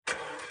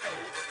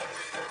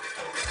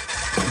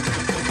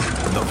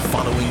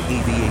following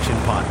aviation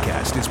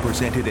podcast is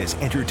presented as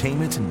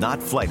entertainment,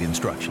 not flight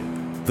instruction.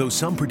 Though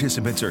some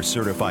participants are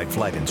certified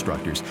flight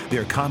instructors,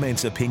 their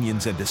comments,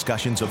 opinions, and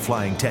discussions of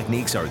flying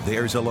techniques are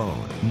theirs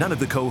alone. None of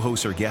the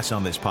co-hosts or guests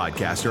on this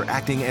podcast are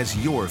acting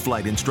as your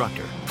flight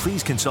instructor.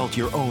 Please consult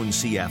your own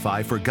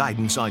CFI for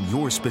guidance on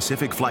your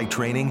specific flight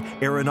training,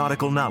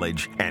 aeronautical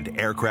knowledge, and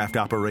aircraft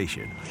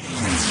operation.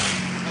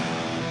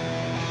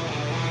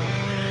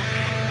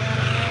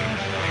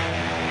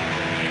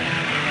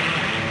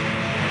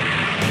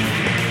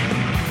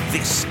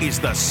 This is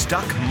the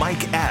Stuck Mike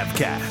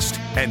Avcast,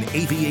 an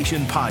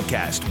aviation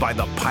podcast by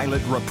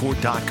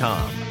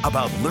thepilotreport.com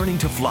about learning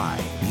to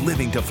fly,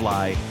 living to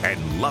fly,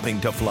 and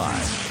loving to fly.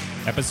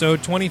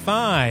 Episode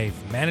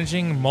 25,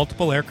 Managing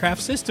Multiple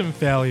Aircraft System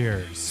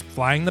Failures,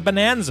 Flying the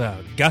Bonanza,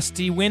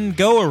 Gusty Wind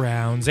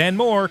Go-Arounds, and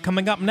more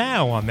coming up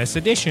now on this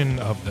edition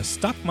of the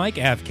Stuck Mike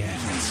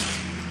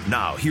Avcast.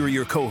 Now, here are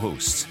your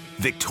co-hosts,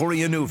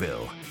 Victoria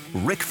Neuville,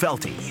 Rick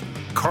Felty,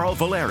 Carl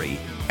Valeri,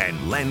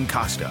 and Len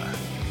Costa.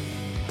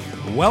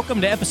 Welcome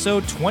to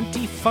episode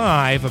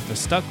 25 of the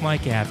Stuck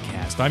Mike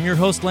Avcast. I'm your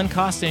host, Len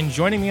Costa, and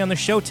joining me on the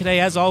show today,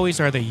 as always,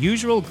 are the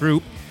usual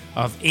group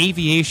of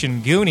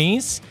aviation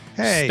goonies.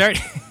 Hey.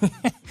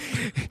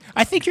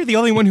 I think you're the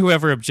only one who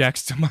ever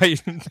objects to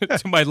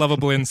my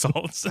lovable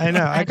insults. I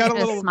know. I got a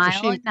little smile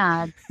machine. and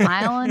nod.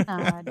 Smile and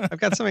nod. I've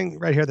got something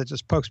right here that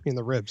just pokes me in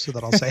the ribs so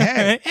that I'll say,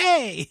 hey.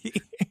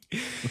 Hey!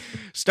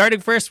 Starting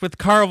first with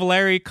Carl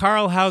Valeri.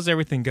 Carl, how's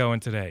everything going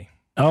today?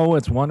 Oh,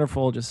 it's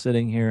wonderful just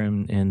sitting here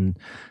in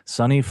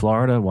sunny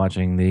Florida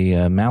watching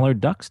the mallard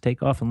ducks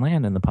take off and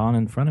land in the pond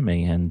in front of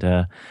me and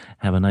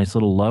have a nice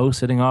little low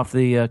sitting off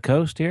the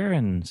coast here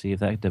and see if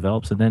that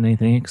develops into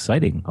anything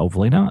exciting.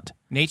 Hopefully not.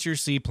 Nature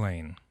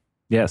seaplane.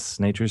 Yes,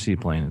 nature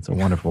seaplane. It's a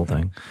wonderful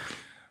thing.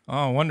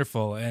 Oh,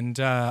 wonderful. And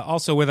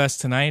also with us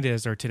today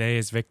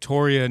is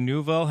Victoria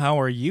Neuville.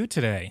 How are you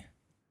today?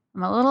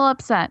 I'm a little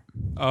upset.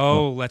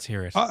 Oh, let's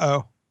hear it.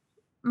 Uh-oh.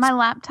 My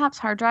laptop's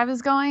hard drive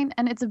is going,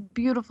 and it's a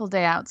beautiful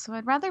day out, so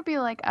I'd rather be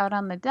like out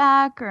on the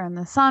deck or in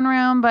the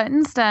sunroom, but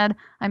instead,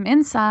 I'm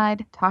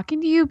inside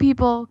talking to you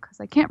people because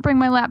I can't bring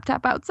my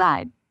laptop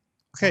outside.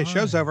 Okay,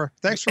 show's over.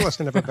 Thanks for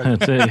listening, everybody.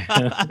 That's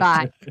it.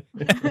 Bye.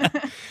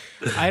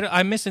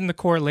 I'm missing the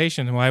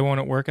correlation. Why won't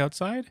it work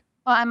outside?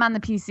 Well, I'm on the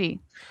PC.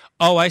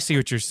 Oh, I see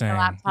what you're My saying.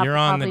 laptop You're will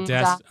on the probably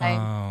desk. die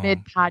Oh,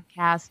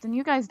 mid-podcast, and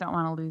you guys don't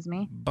want to lose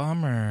me.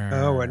 bummer.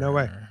 Oh, wait, no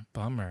way.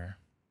 Bummer.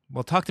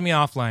 Well, talk to me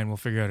offline. We'll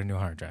figure out a new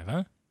hard drive,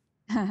 huh?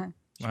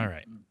 All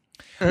right.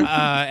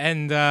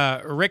 And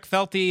Rick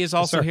Felty is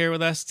also sir. here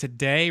with us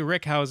today.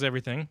 Rick, how's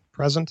everything?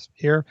 Present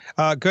here.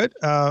 Good.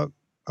 I'm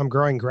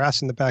growing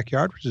grass in the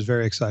backyard, which is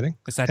very exciting.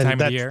 It's that And time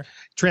of the year.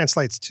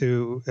 Translates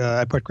to,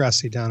 I put grass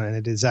seed down, and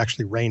it is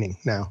actually raining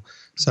now.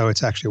 So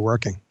it's actually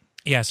working.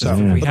 Yeah, so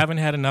So- we haven't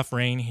had enough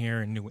rain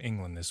here in New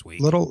England this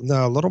week. Little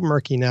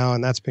murky now,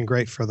 and that's been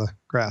great for the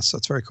grass. So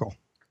it's very cool.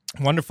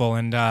 Wonderful.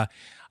 And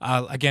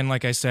again,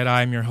 like I said,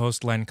 I'm your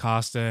host, Len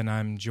Costa, and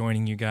I'm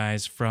joining you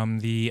guys from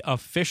the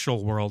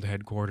official world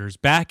headquarters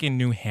back in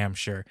New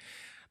Hampshire.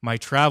 My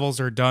travels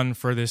are done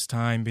for this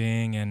time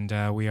being, and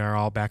we are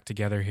all back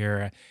together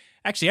here.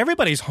 Actually,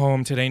 everybody's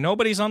home today.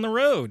 Nobody's on the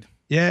road,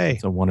 Yay.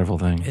 It's a wonderful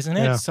thing. isn't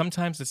it? Yeah.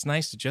 Sometimes it's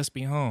nice to just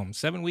be home.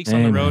 7 weeks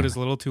on the road is a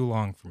little too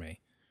long for me.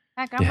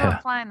 Heck, I'm Yeah.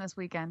 road flying this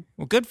weekend.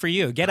 Well, good for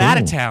you. Get out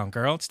of Cool. town,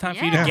 girl. It's time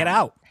for you to Yeah. get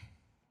out.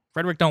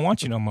 Frederick don't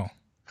want you no more.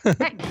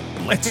 Hey.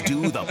 Let's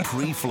do the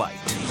pre-flight.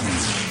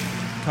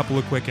 Couple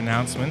of quick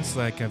announcements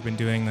like I've been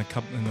doing in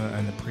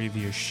the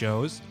previous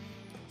shows.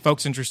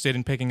 Folks interested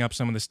in picking up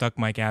some of the Stuck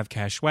Mike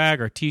Avcast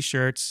swag, our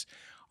t-shirts,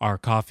 our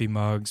coffee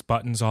mugs,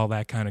 buttons, all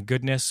that kind of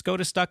goodness, go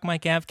to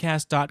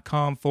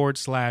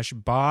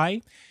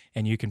stuckmikeavcast.com/buy,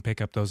 and you can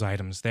pick up those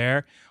items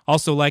there.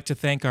 Also like to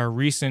thank our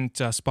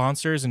recent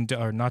sponsors,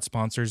 or not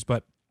sponsors,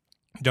 but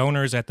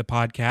donors at the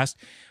podcast.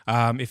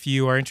 If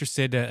you are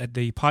interested,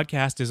 the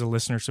podcast is a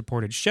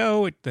listener-supported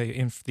show.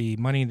 The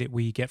money that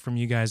we get from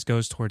you guys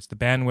goes towards the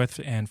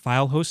bandwidth and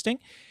file hosting.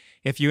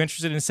 If you're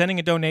interested in sending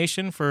a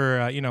donation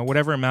for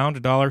whatever amount,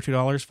 $1,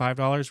 $2,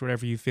 $5,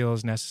 whatever you feel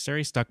is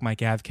necessary,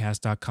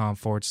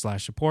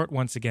 stuckmikeavcast.com/support.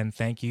 Once again,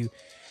 thank you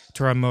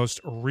to our most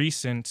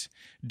recent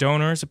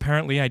donors.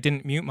 Apparently, I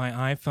didn't mute my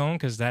iPhone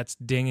because that's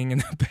dinging in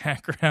the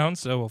background,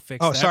 so we'll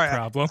fix that Sorry.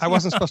 problem. I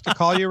wasn't supposed to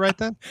call you right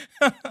then?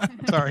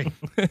 Sorry.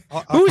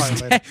 I'll call you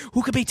later.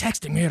 Who could be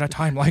texting me at a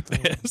time like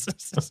this?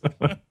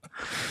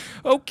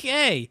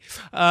 Okay.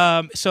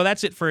 So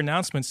that's it for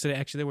announcements today.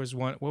 Actually, there was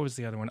one. What was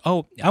the other one?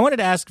 Oh, I wanted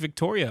to ask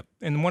Victoria.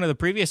 In one of the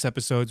previous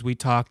episodes, we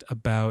talked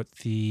about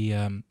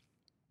the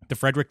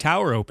Frederick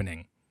Tower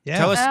opening.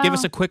 Yeah. Give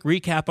us a quick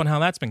recap on how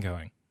that's been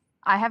going.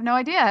 I have no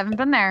idea. I haven't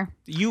been there.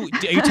 Are you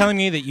telling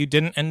me that you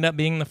didn't end up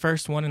being the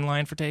first one in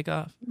line for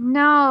takeoff?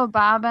 No,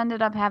 Bob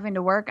ended up having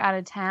to work out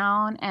of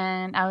town,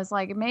 and I was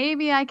like,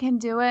 maybe I can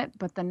do it.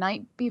 But the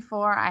night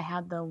before, I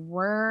had the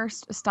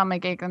worst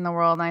stomach ache in the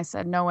world, and I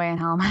said, no way in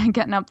hell am I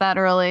getting up that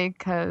early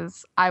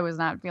because I was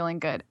not feeling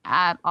good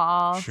at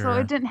all. Sure. So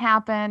it didn't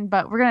happen,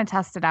 but we're going to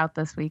test it out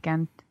this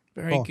weekend.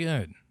 Very Cool.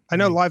 good. I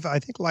know I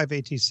think Live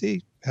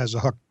ATC has a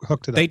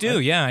hooked it up. They do,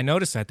 right? yeah. I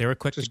noticed that. They were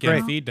quick to Which is get a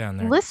great. feed down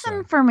there.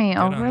 Listen so for me get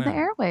on over the that.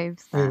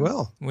 airwaves. We then.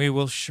 will. We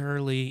will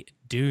surely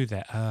do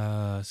that.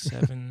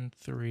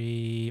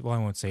 7-3. Well, I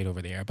won't say it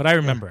over the air, but I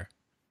remember.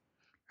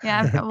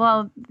 Yeah,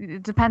 well,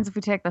 it depends if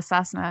we take the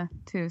Cessna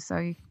too, so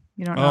you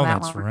don't know Oh,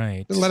 that that's one.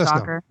 right. Let us know.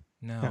 Stalker.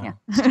 No.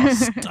 Yeah.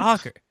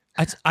 Stalker.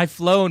 I've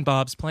flown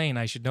Bob's plane.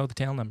 I should know the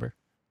tail number.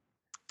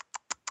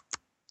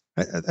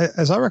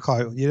 As I recall,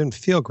 you didn't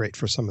feel great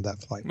for some of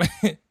that flight.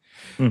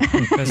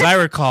 As I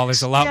recall,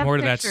 there's a lot have more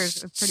to that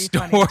pictures. It's pretty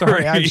story.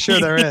 funny. I'm sure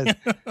there is.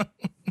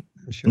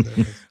 I'm sure there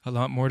is. A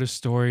lot more to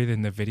story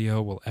than the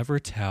video will ever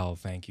tell.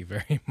 Thank you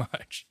very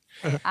much.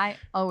 I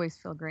always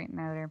feel great in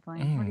that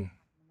airplane. What are you talking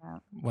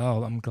about?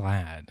 Well, I'm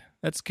glad.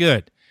 That's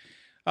good.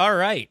 All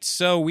right.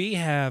 So we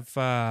have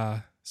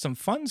some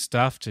fun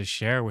stuff to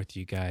share with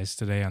you guys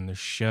today on the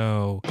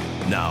show.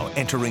 Now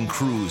entering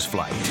cruise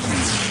flight.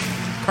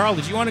 Carl,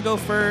 did you want to go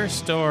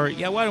first? Or,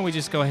 yeah, why don't we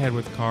just go ahead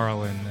with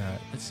Carl and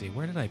let's see.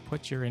 Where did I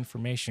put your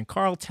information?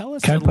 Carl, tell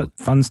us. Can I put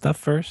fun stuff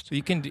first?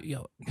 You can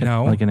do.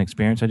 No. Like an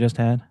experience I just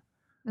had?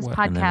 This What?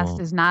 And then podcast we'll-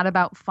 is not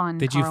about fun.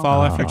 Did you Carl.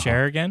 fall off your Oh.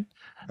 chair again?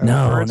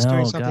 No, Bert's doing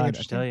no, something God, I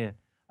interesting? tell you.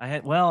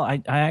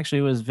 I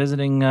actually was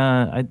visiting,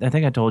 I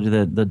think I told you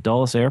the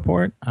Dulles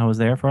Airport. I was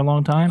there for a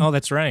long time. Oh,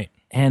 that's right.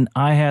 And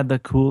I had the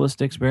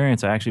coolest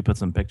experience. I actually put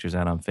some pictures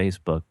out on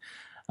Facebook.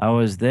 I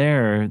was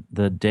there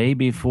the day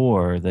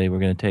before they were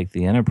going to take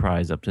the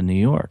Enterprise up to New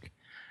York.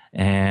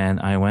 And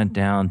I went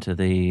down to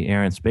the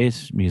Air and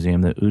Space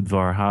Museum, the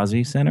Udvar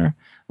Hazy Center,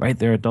 right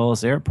there at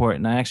Dulles Airport.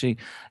 And I actually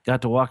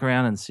got to walk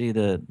around and see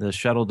the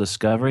shuttle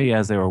Discovery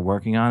as they were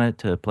working on it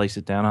to place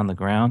it down on the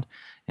ground.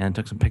 And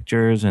took some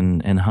pictures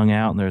and hung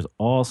out. And there's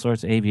all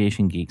sorts of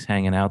aviation geeks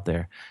hanging out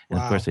there. And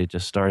Wow. of course, they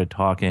just started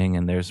talking.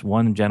 And there's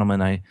one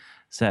gentleman I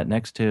sat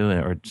next to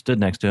or stood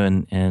next to,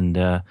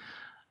 and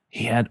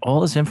he had all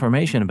this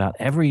information about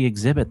every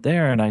exhibit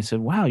there. And I said,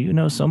 wow, you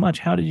know so much.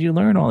 How did you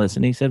learn all this?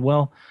 And he said,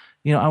 well,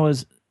 you know,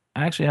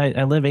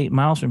 I live 8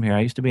 miles from here.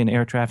 I used to be an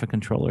air traffic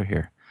controller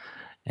here.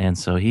 And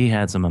so he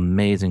had some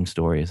amazing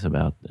stories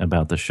about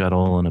the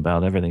shuttle and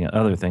about everything,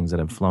 other things that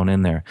have flown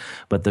in there.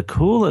 But the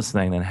coolest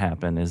thing that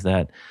happened is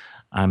that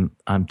I'm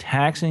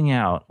taxiing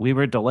out. We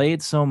were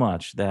delayed so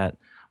much that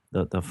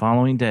the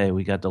following day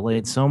we got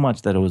delayed so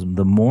much that it was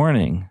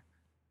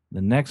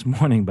the next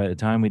morning by the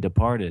time we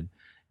departed,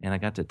 and I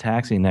got to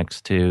taxi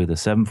next to the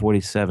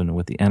 747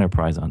 with the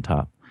Enterprise on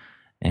top.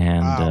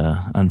 And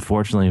Wow.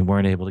 unfortunately,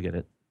 weren't able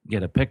to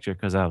get a picture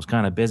because I was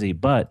kind of busy.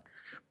 But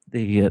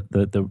the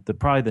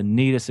probably the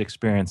neatest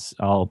experience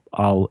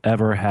I'll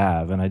ever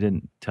have, and I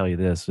didn't tell you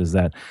this, is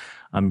that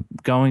I'm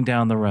going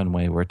down the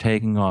runway, we're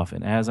taking off,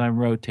 and as I'm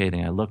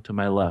rotating, I look to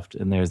my left,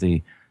 and there's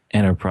the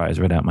Enterprise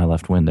right out my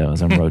left window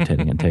as I'm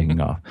rotating and taking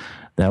off.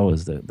 That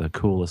was the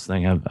coolest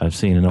thing I've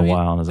seen in a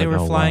while. And I was They like,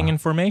 were oh, flying wow. in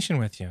formation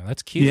with you.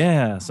 That's cute.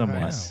 Yeah,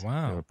 somewhat. Nice.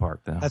 Wow. They were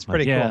parked though. That's But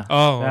pretty yeah, cool.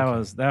 Oh, that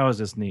okay. was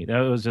just neat. That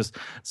was just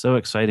so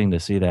exciting to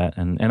see that,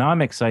 and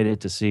I'm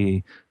excited to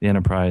see the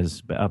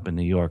Enterprise up in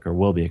New York, or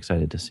will be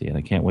excited to see it.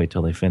 I can't wait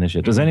till they finish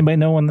it. Does anybody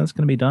know when that's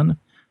going to be done? A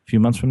few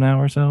months from now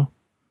or so,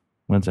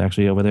 when it's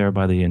actually over there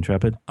by the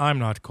Intrepid? I'm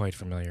not quite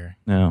familiar.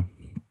 No,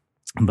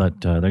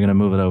 but they're going to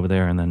move it over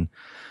there, and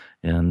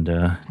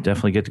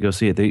definitely get to go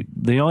see it.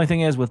 The only thing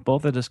is, with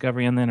both the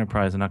Discovery and the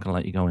Enterprise, they're not going to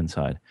let you go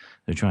inside.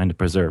 They're trying to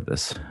preserve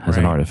this as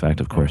an Right.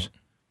 artifact, of course.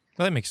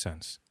 Well, that makes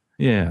sense.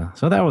 Yeah,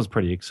 so that was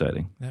pretty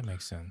exciting. That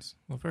makes sense.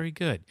 Well, very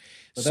good.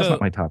 But that's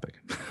not my topic.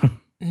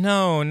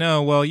 No.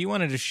 Well, you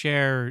wanted to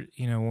share,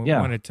 we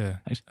Yeah. wanted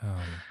to.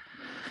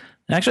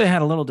 Actually, I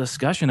had a little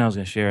discussion I was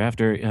going to share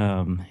after,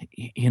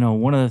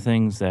 one of the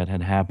things that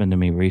had happened to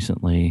me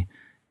recently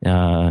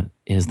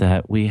is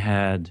that we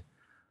had,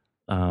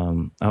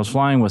 I was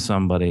flying with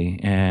somebody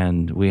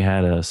and we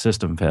had a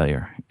system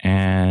failure.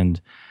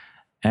 And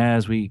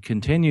as we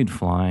continued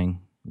flying,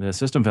 the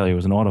system failure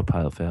was an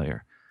autopilot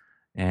failure.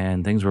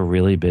 And things were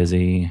really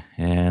busy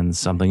and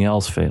something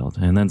else failed.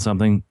 And then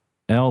something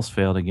else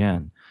failed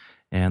again.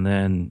 And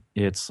then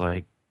it's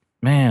like,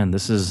 man,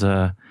 this is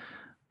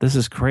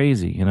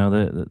crazy.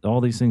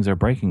 All these things are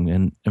breaking.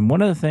 And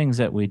one of the things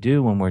that we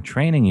do when we're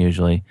training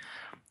usually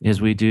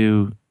is we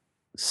do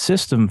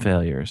system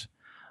failures.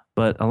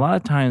 But a lot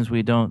of times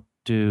we don't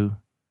do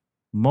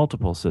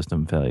multiple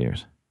system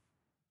failures.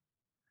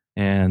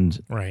 And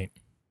Right.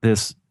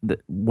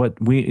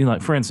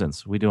 for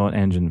instance, we do an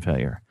engine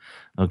failure.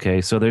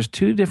 Okay, so there's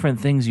two different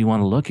things you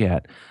want to look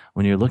at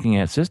when you're looking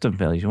at system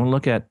failures. You want to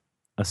look at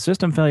a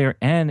system failure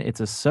and its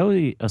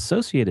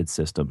associated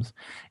systems,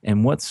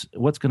 and what's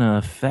going to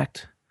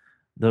affect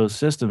those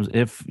systems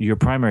if your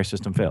primary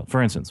system failed.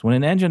 For instance, when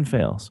an engine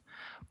fails,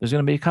 there's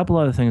going to be a couple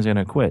other things that are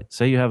going to quit.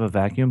 Say you have a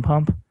vacuum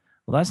pump.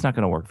 Well, that's not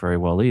going to work very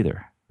well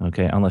either.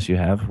 Okay, unless you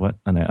have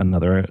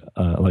another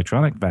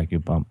electronic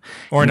vacuum pump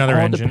Or And it another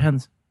all engine.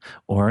 depends.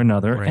 Or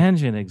another Right.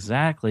 engine,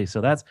 exactly.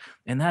 So that's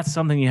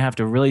something you have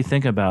to really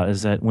think about,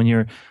 is that when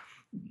you're,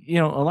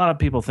 a lot of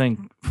people think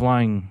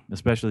flying,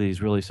 especially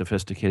these really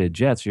sophisticated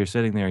jets, you're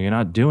sitting there, you're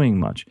not doing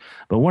much.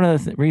 But one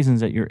of the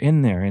reasons that you're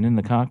in there and in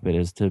the cockpit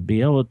is to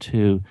be able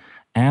to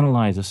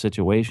analyze a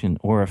situation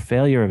or a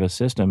failure of a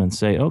system and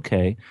say,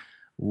 okay,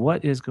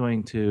 what is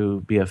going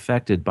to be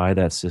affected by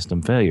that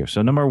system failure?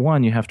 So number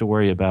one, you have to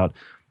worry about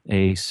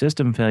a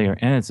system failure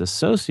and its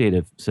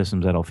associated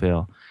systems that'll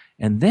fail.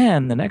 And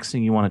then the next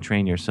thing you want to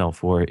train yourself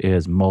for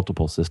is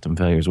multiple system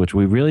failures, which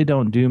we really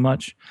don't do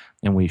much,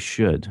 and we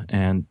should,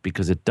 and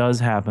because it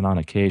does happen on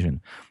occasion.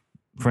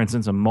 For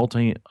instance,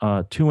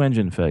 a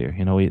two-engine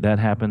failure, that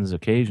happens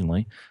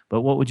occasionally.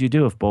 But what would you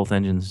do if both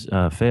engines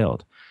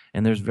failed?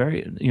 And there's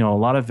a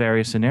lot of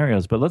various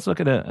scenarios. But let's look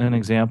at an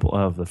example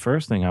of the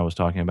first thing I was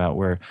talking about,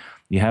 where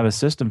you have a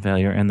system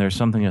failure and there's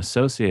something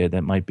associated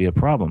that might be a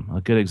problem.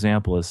 A good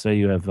example is, say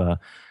you have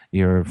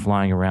you're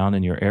flying around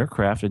in your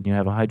aircraft and you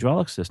have a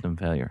hydraulic system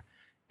failure,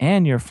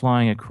 and you're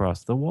flying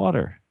across the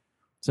water.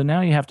 So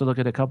now you have to look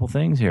at a couple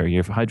things here.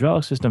 Your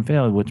hydraulic system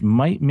failed, which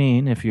might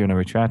mean, if you're in a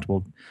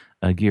retractable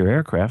gear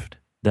aircraft,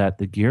 that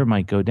the gear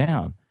might go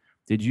down.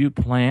 Did you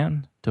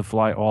plan to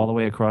fly all the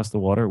way across the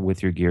water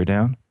with your gear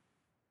down?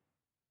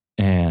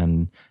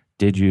 And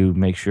did you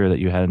make sure that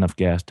you had enough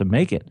gas to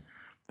make it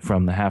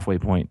from the halfway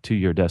point to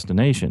your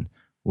destination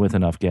with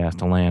enough gas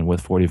to land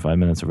with 45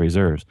 minutes of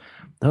reserves?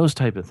 Those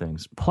type of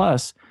things.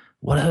 Plus,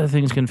 what other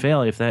things can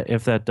fail if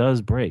that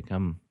does break?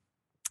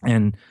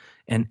 And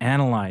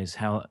analyze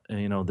how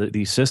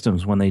these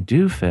systems when they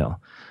do fail.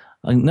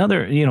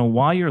 Another,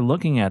 while you're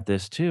looking at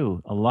this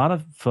too, a lot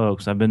of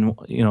folks, I've been,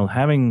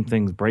 having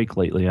things break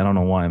lately. I don't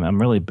know why.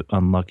 I'm really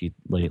unlucky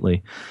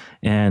lately.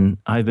 And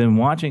I've been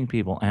watching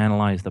people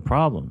analyze the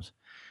problems.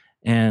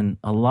 And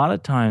a lot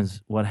of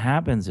times what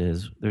happens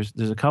is there's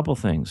a couple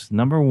things.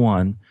 Number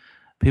one,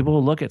 people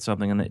will look at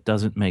something and it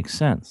doesn't make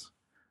sense.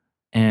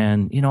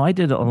 And, I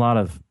did a lot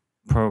of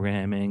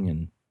programming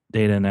and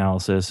data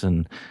analysis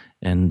and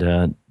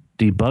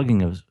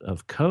debugging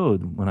of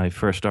code when I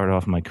first started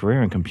off my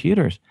career in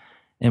computers.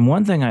 And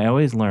one thing I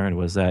always learned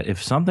was that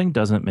if something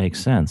doesn't make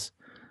sense,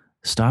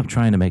 stop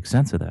trying to make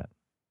sense of that.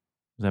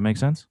 Does that make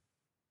sense?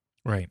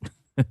 Right.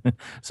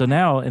 So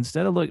now,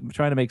 instead of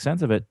trying to make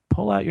sense of it,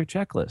 pull out your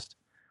checklist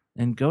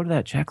and go to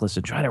that checklist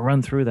and try to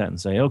run through that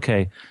and say,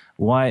 okay,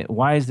 why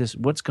is this?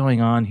 What's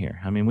going on here?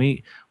 I mean,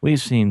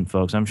 we've seen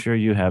folks, I'm sure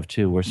you have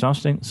too, where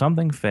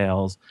something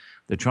fails.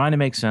 They're trying to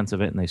make sense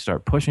of it, and they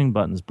start pushing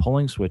buttons,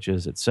 pulling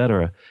switches,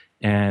 etc.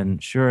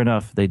 And sure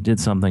enough, they did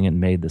something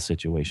and made the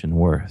situation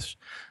worse.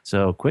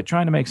 So quit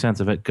trying to make sense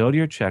of it. Go to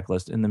your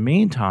checklist. In the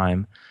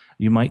meantime,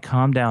 you might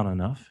calm down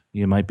enough.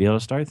 You might be able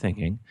to start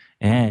thinking,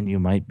 and you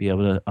might be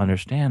able to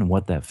understand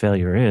what that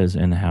failure is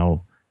and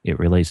how it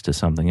relates to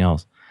something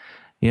else.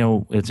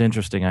 It's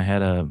interesting. I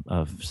had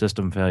a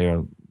system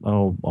failure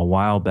a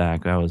while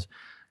back. I was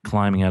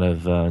climbing out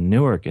of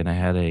Newark, and I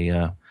had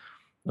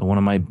one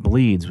of my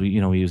bleeds. We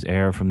use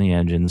air from the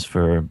engines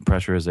for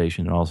pressurization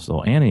and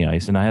also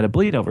anti-ice, and I had a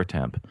bleed over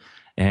temp,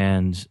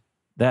 and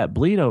that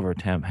bleed over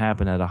temp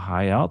happened at a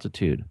high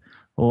altitude.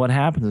 Well, what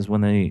happens is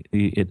when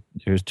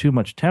there's too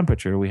much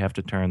temperature, we have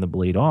to turn the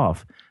bleed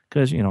off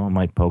because it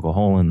might poke a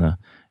hole in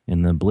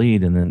the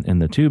bleed and then in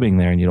the tubing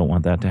there, and you don't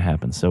want that to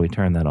happen. So we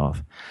turn that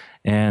off,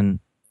 and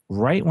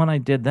right when I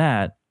did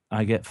that,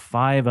 I get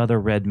 5 other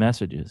red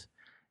messages.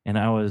 And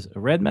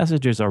red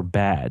messages are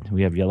bad.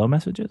 We have yellow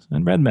messages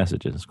and red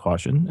messages,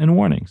 caution and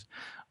warnings.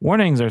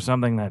 Warnings are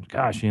something that,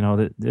 gosh,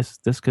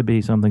 this could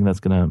be something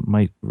that's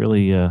might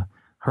really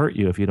hurt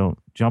you if you don't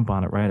jump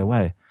on it right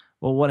away.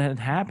 Well, what had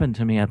happened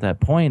to me at that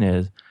point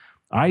is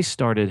I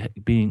started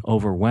being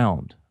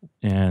overwhelmed.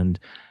 And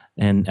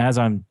as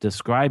I'm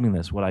describing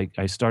this, what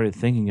I started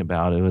thinking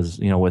about, it was,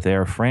 with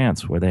Air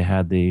France, where they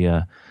had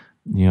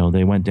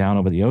they went down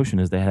over the ocean,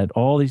 is they had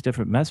all these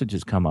different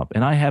messages come up.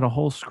 And I had a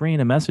whole screen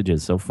of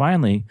messages. So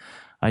finally,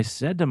 I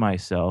said to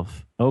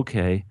myself,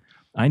 okay,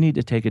 I need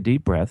to take a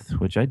deep breath,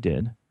 which I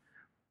did.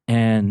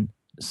 And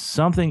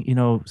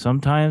something,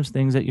 sometimes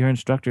things that your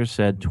instructor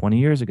said 20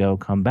 years ago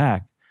come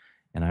back.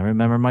 And I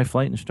remember my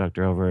flight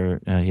instructor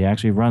he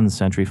actually runs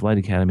Century Flight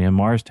Academy in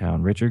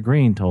Marstown, Richard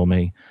Green, told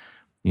me,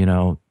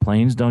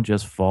 planes don't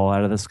just fall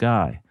out of the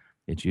sky.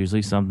 It's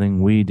usually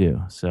something we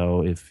do.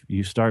 So if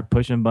you start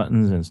pushing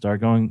buttons and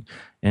start going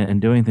and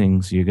doing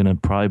things, you're going to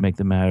probably make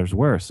the matters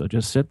worse. So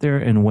just sit there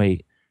and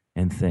wait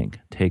and think.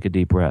 Take a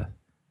deep breath.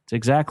 It's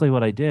exactly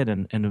what I did.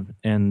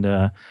 And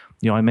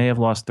I may have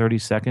lost 30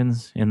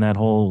 seconds in that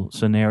whole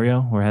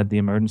scenario where I had the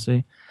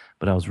emergency,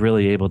 but I was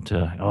really able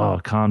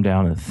to calm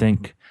down and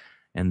think,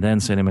 and then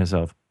say to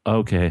myself,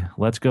 okay,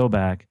 let's go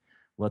back.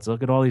 Let's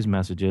look at all these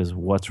messages.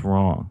 What's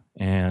wrong?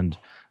 And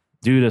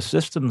due to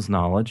systems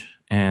knowledge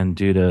and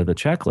due to the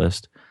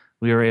checklist,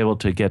 we were able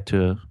to get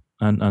to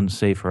an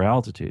unsafer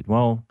altitude.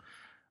 Well,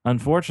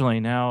 unfortunately,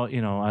 now,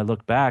 I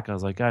look back, I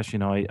was like, gosh,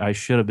 I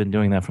should have been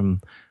doing that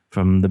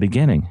from the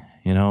beginning,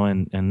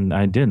 and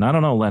I didn't. I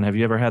don't know, Len, have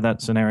you ever had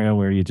that scenario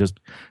where you just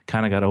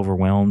kind of got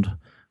overwhelmed,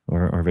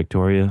 or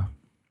Victoria?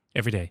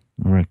 Every day.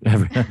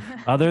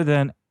 Other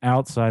than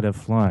outside of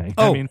flying.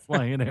 Oh. I mean,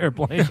 flying an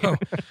airplane.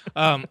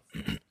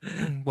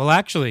 Well,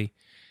 actually,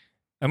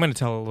 I'm going to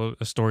tell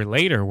a story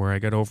later where I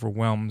got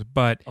overwhelmed,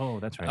 but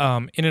that's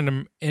right. In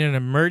an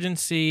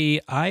emergency,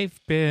 I've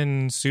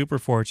been super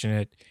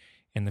fortunate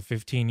in the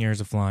 15 years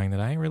of flying that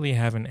I really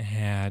haven't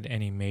had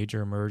any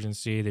major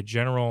emergency. The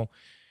general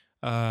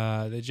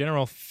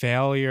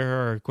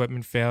failure or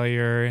equipment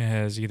failure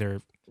has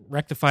either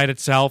rectified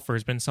itself or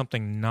has been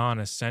something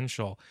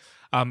non-essential.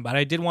 But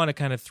I did want to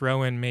kind of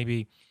throw in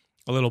maybe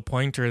a little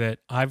pointer that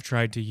I've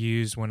tried to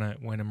use when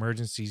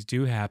emergencies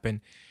do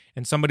happen.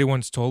 And somebody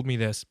once told me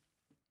this,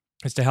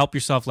 is to help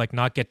yourself like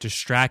not get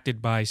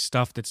distracted by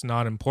stuff that's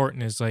not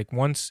important. Is like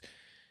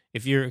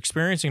if you're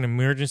experiencing an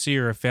emergency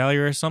or a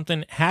failure or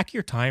something, hack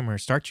your timer,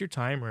 start your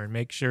timer, and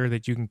make sure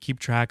that you can keep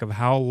track of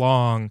how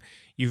long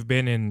you've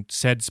been in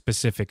said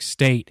specific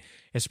state,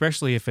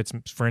 especially if it's,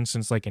 for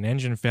instance, like an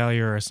engine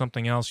failure or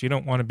something else. You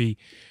don't want to be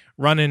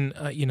running,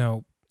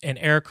 an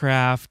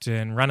aircraft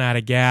and run out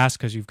of gas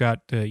because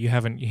you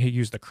haven't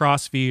used the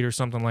cross feed or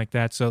something like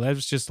that. So that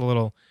was just a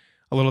little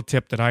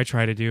tip that I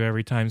try to do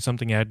every time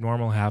something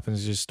abnormal happens,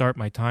 is just start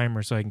my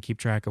timer so I can keep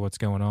track of what's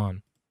going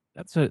on.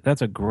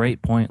 That's a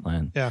great point,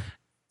 Len. Yeah.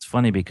 It's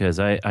funny because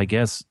I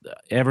guess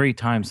every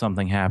time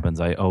something happens,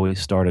 I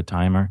always start a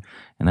timer,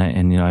 and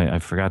I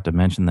forgot to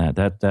mention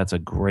that's a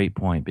great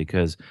point,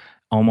 because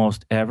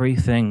almost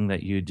everything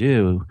that you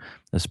do,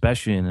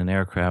 especially in an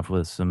aircraft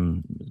with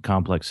some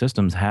complex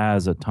systems,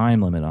 has a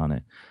time limit on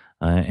it.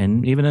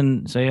 And even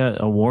in, say,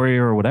 a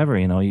Warrior or whatever,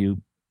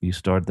 you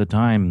start the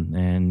time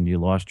and you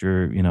lost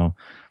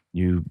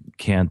you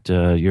can't,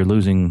 you're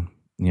losing,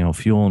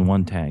 fuel in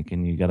one tank,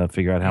 and you got to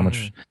figure out how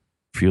much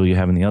fuel you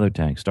have in the other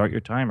tank. Start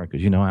your timer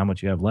because you know how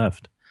much you have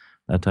left,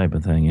 that type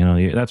of thing.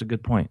 That's a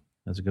good point.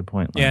 That's a good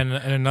point. Yeah, and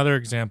another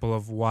example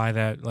of why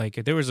that,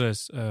 like, there was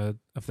of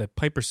the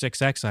Piper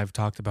 6X I've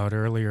talked about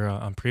earlier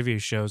on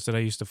previous shows that I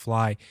used to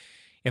fly.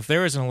 If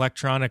there was an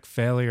electronic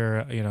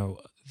failure,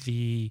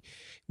 we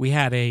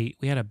had a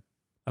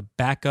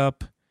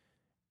backup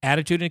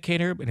attitude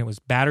indicator, and it was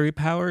battery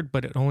powered,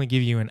 but it only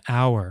give you an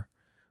hour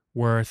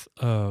worth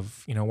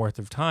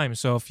of time.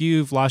 So if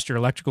you've lost your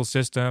electrical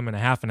system and a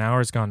half an hour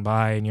has gone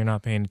by and you're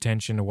not paying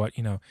attention to what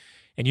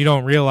and you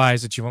don't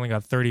realize that you've only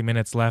got 30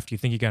 minutes left, you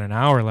think you got an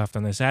hour left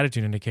on this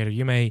attitude indicator,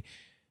 you may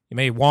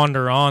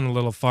wander on a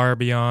little far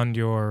beyond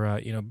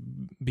your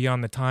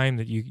beyond the time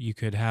that you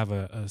could have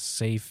a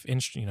safe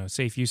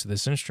safe use of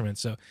this instrument.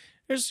 So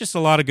there's just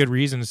a lot of good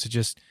reasons to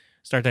just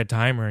start that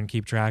timer and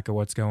keep track of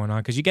what's going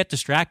on, because you get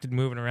distracted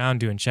moving around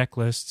doing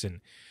checklists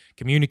and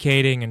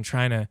communicating and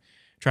trying to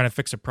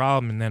fix a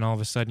problem, and then all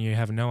of a sudden you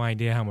have no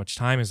idea how much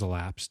time has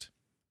elapsed.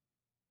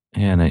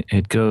 And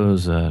it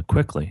goes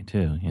quickly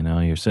too.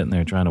 You're sitting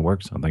there trying to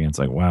work something. It's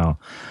like, wow.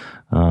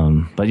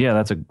 But yeah,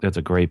 that's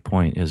a great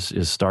point.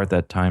 Is start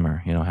that timer.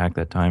 Hack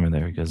that timer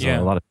there, because a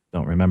lot of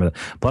people don't remember that.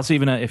 Plus,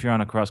 even if you're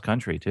on a cross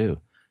country too,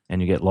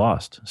 and you get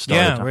lost,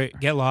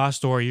 get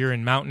lost, or you're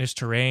in mountainous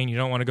terrain. You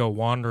don't want to go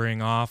wandering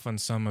off on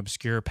some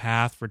obscure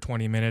path for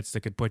 20 minutes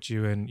that could put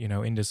you in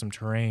into some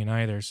terrain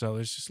either. So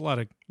there's just a lot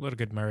of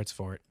good merits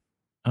for it.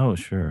 Oh,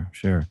 sure.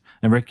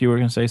 And Rick, you were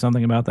going to say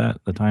something about that,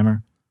 the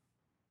timer?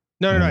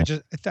 No.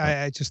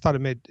 I just thought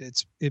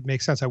it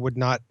makes sense. I would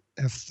not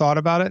have thought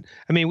about it.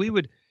 I mean, we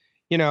would,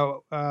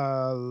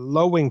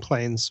 low wing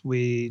planes,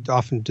 we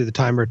often do the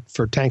timer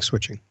for tank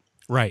switching.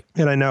 Right.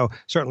 And I know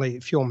certainly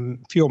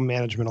fuel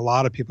management, a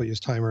lot of people use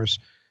timers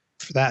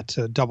for that,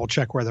 to double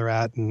check where they're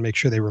at and make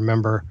sure they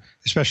remember,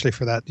 especially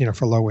for that,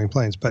 for low wing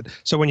planes. But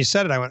so when you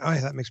said it, I went, oh,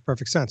 yeah, that makes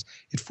perfect sense.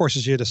 It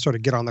forces you to sort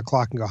of get on the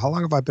clock and go, how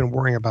long have I been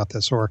worrying about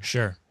this? Or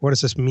sure, what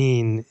does this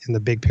mean in the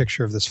big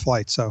picture of this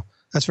flight? So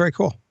that's very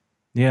cool.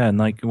 Yeah. And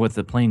like with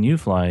the plane you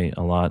fly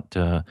a lot,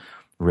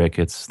 Rick,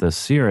 it's the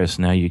Cirrus.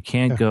 Now you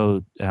can't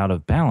go out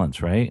of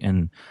balance, right?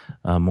 And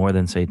more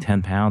than, say,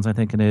 10 pounds, I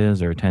think it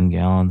is, or 10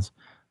 gallons.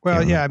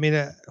 Well, yeah, I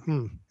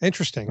mean,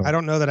 interesting. I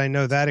don't know that I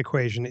know that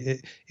equation.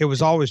 It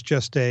was always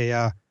just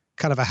a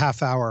kind of a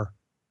half-hour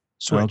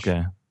switch.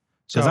 Okay.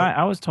 Because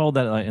I was told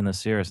that in the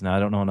Cirrus. Now, I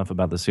don't know enough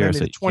about the Cirrus.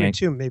 I mean,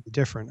 22 may be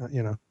different,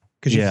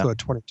 because you flew at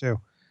 22.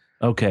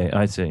 Okay,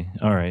 I see.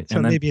 All right. So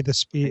maybe the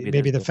speed,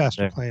 maybe the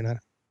faster plane.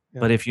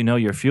 But if you know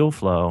your fuel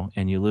flow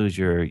and you lose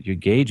your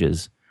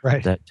gauges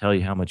that tell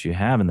you how much you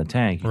have in the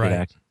tank, you can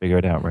actually figure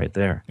it out right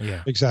there.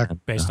 Yeah, exactly.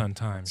 Based on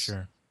time,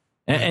 sure.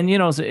 And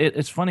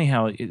it's funny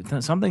how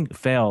something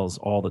fails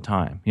all the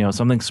time.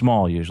 Something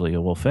small usually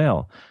will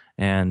fail.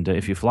 And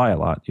if you fly a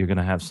lot, you're going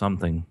to have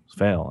something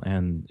fail.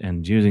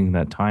 And using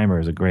that timer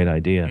is a great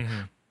idea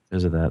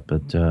because of that.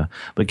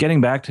 But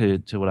getting back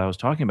to what I was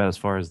talking about as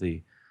far as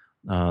the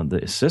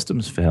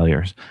systems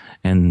failures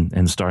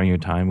and starting your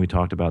time, we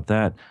talked about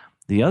that.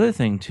 The other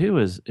thing too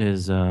is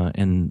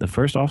and the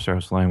first officer I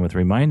was flying with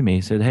reminded me,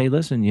 he said, hey,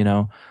 listen,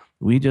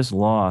 we just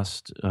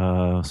lost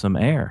some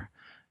air.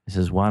 He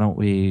says, why don't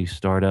we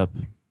start up,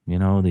 the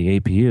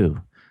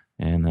APU?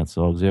 And that's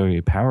the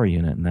auxiliary power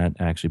unit, and that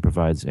actually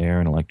provides air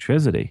and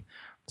electricity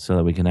so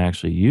that we can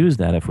actually use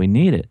that if we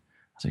need it.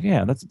 I was like,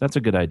 yeah, that's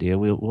a good idea.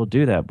 We'll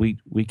do that.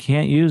 We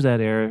can't use that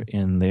air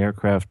in the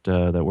aircraft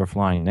that we're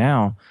flying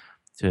now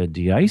to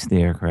de-ice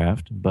the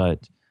aircraft,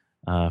 but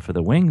for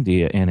the wing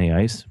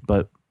anti-ice.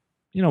 But,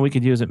 we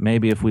could use it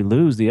maybe if we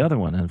lose the other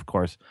one. And, of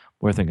course,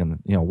 we're thinking,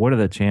 what are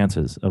the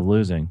chances of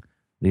losing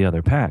the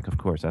other pack. Of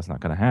course, that's not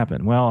going to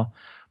happen. Well,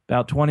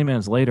 about 20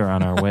 minutes later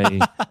on our way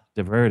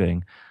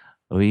diverting,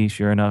 we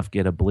sure enough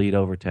get a bleed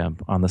over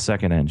temp on the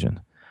second engine,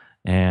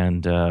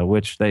 and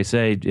which they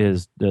say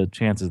is the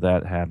chances of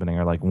that happening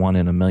are like 1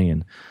 in a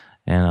million.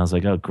 And I was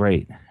like, oh,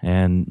 great.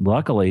 And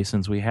luckily,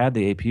 since we had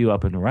the APU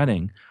up and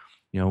running,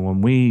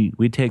 when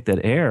we take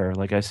that air,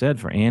 like I said,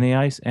 for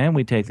anti-ice, and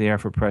we take the air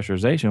for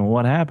pressurization, well,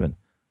 what happened?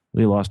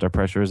 We lost our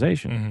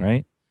pressurization,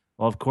 right?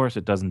 Well, of course,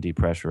 it doesn't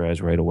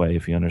depressurize right away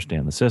if you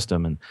understand the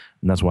system, and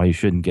that's why you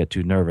shouldn't get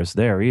too nervous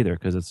there either,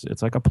 because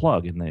it's like a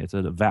plug, and it's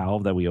a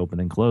valve that we open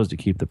and close to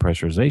keep the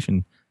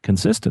pressurization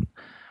consistent.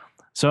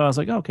 So I was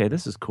like, okay,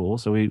 this is cool.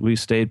 So we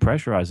stayed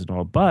pressurized and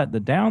all, but the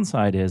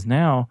downside is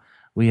now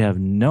we have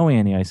no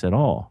anti-ice at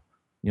all.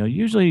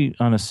 Usually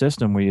on a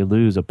system where you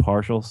lose a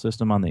partial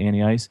system on the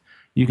anti-ice,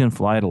 you can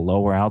fly at a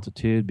lower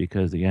altitude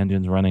because the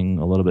engine's running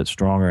a little bit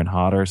stronger and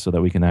hotter so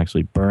that we can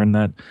actually burn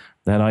that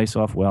ice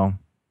off. Well,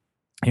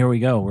 here we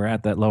go. We're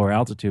at that lower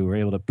altitude. We're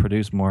able to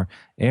produce more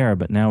air,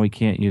 but now we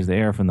can't use the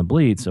air from the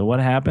bleed. So what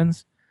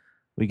happens?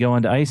 We go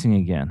into icing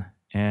again.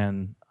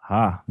 And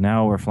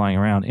now we're flying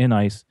around in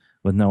ice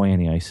with no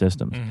anti-ice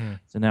systems.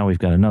 So now we've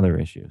got another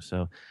issue.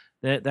 So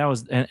that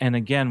was, and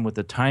again, with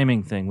the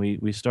timing thing,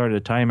 we started a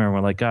timer and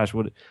we're like, gosh,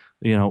 what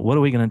are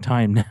we going to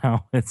time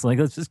now? It's like,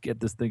 let's just get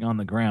this thing on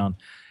the ground.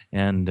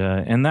 And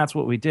that's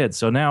what we did.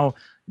 So now,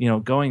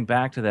 going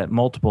back to that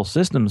multiple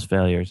systems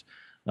failures,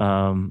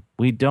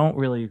 we don't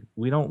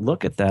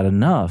look at that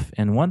enough.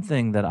 And one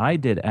thing that I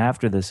did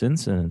after this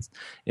incident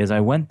is I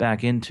went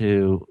back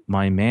into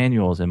my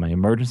manuals and my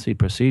emergency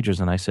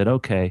procedures and I said,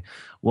 okay,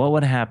 what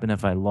would happen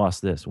if I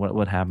lost this? What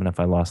would happen if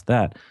I lost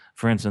that?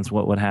 For instance,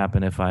 what would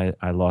happen if I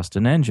lost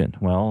an engine?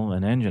 Well,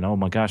 an engine, oh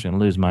my gosh, I'm going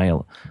to lose my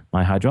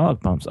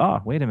hydraulic pumps.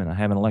 Wait a minute, I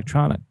have an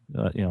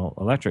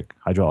electric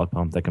hydraulic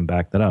pump that can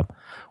back that up.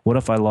 What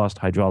if I lost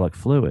hydraulic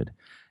fluid?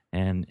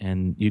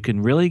 And you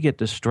can really get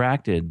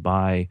distracted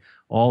by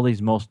all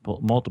these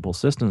multiple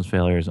systems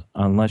failures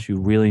unless you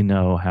really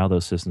know how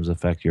those systems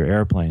affect your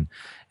airplane.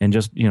 And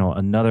just,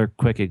 another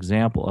quick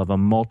example of a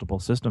multiple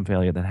system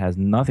failure that has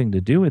nothing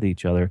to do with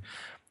each other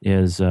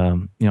is,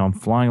 I'm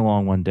flying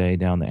along one day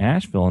down to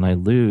Asheville and I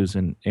lose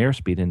an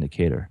airspeed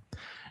indicator.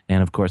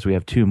 And of course, we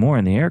have 2 more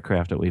in the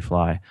aircraft that we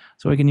fly,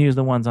 so we can use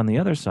the ones on the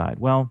other side.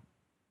 Well,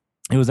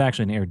 it was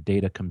actually an air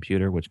data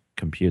computer, which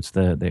computes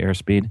the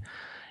airspeed.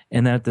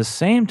 And then at the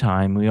same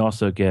time, we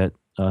also get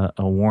a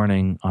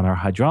warning on our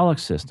hydraulic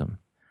system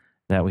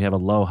that we have a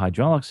low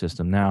hydraulic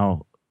system.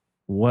 Now,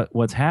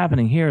 what's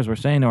happening here is we're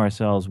saying to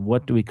ourselves,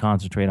 what do we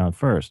concentrate on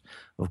first?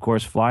 Of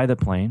course, fly the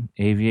plane,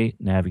 aviate,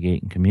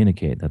 navigate, and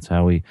communicate. That's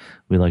how we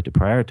like to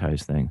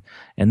prioritize things.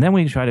 And then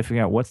we try to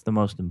figure out what's the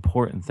most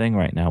important thing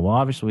right now. Well,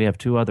 obviously, we have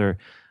 2 other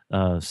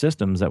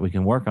systems that we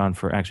can work on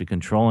for actually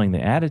controlling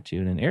the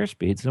attitude and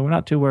airspeed, so we're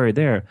not too worried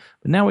there.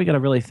 But now we got to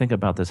really think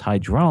about this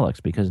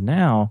hydraulics, because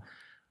now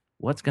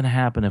what's going to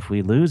happen if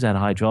we lose that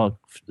hydraulic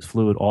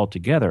fluid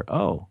altogether?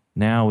 Oh,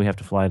 now we have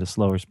to fly at a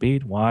slower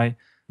speed. Why?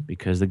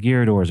 Because the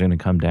gear doors are going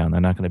to come down.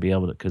 They're not going to be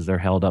able to, because they're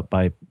held up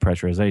by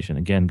pressurization.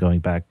 Again,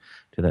 going back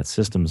to that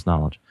systems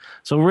knowledge.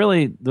 So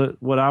really,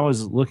 what I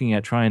was looking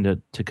at trying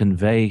to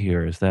convey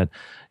here is that,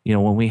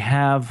 when we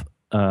have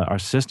our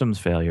systems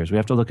failures, we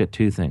have to look at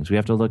 2 things. We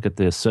have to look at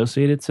the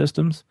associated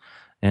systems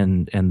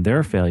and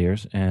their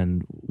failures,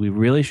 and we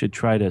really should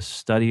try to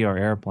study our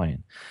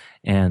airplane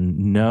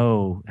and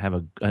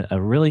have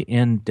a really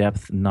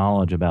in-depth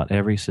knowledge about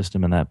every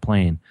system in that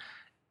plane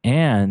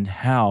and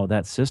how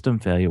that system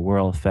failure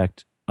will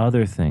affect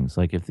other things.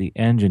 Like if the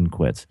engine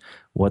quits,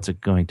 what's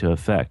it going to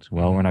affect?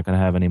 Well, we're not going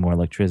to have any more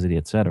electricity,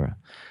 et cetera.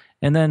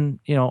 And then,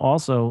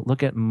 also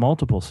look at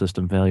multiple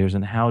system failures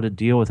and how to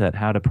deal with that,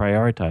 how to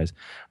prioritize.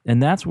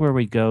 And that's where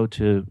we go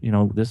to,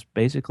 this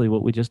basically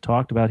what we just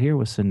talked about here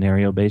was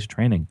scenario-based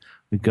training.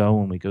 We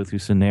go through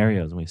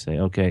scenarios and we say,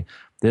 okay,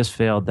 this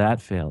failed,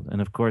 that failed.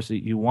 And of course,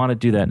 you want to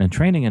do that in a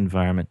training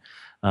environment.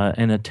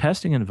 In a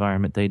testing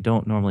environment, they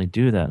don't normally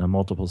do that in a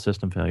multiple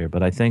system failure.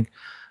 But I think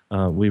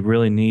we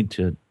really need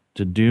to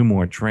do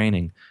more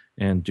training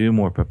and do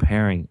more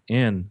preparing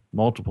in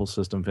multiple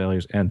system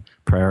failures and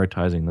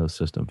prioritizing those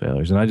system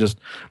failures. And I just,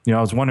 I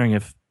was wondering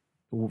if,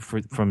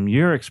 from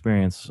your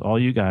experience, all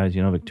you guys,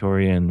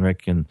 Victoria and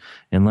Rick and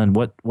Lynn,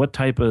 what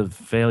type of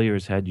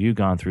failures had you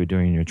gone through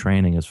during your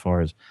training as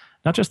far as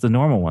not just the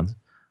normal ones,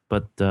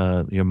 but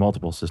your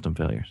multiple system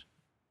failures?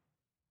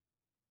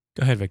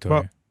 Go ahead,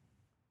 Victoria.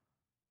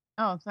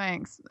 Oh,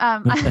 thanks.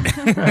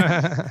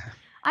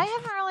 I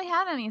haven't really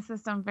had any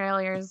system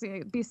failures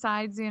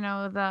besides,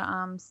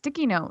 the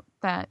sticky note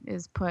that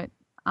is put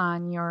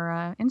on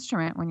your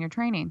instrument when you're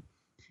training.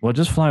 Well,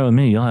 just fly with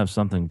me. You'll have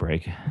something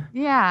break.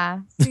 Yeah.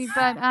 See,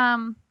 but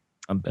I'm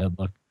bad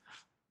luck.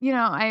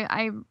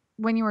 I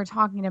when you were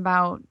talking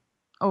about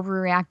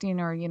overreacting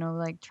or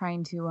like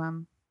trying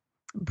to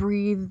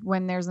breathe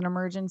when there's an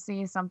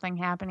emergency, something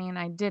happening.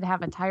 I did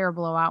have a tire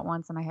blowout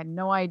once, and I had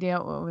no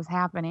idea what was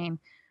happening.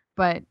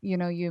 But, you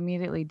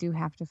immediately do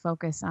have to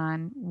focus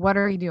on what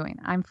are you doing?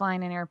 I'm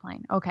flying an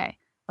airplane. Okay,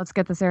 let's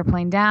get this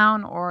airplane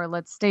down, or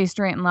let's stay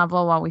straight and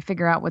level while we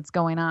figure out what's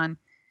going on.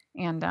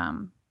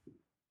 And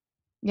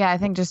yeah, I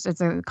think just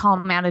it's a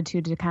calm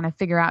attitude to kind of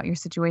figure out your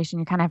situation.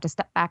 You kind of have to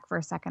step back for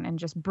a second and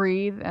just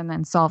breathe and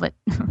then solve it.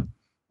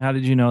 How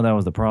did you know that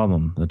was the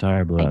problem? The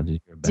tire blew out. Did you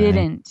hear a bang?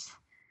 Didn't.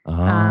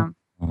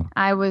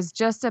 I was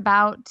just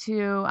about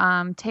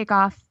to take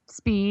off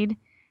speed,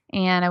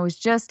 and I was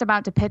just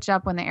about to pitch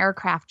up when the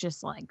aircraft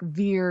just like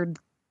veered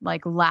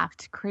like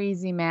left,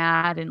 crazy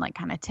mad, and like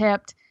kind of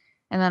tipped.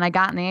 And then I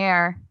got in the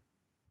air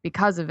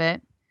because of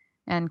it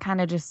and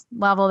kind of just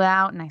leveled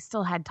out, and I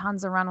still had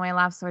tons of runway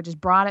left. So I just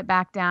brought it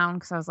back down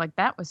because I was like,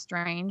 that was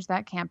strange.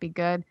 That can't be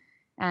good.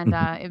 And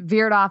it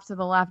veered off to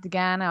the left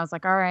again. I was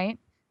like, all right,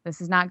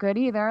 this is not good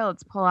either.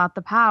 Let's pull out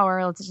the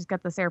power. Let's just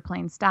get this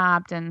airplane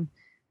stopped. And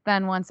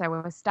then once I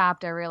was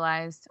stopped, I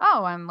realized,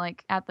 oh, I'm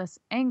like at this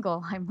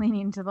angle. I'm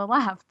leaning to the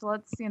left.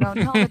 Let's, tell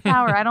the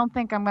tower, I don't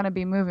think I'm going to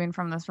be moving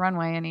from this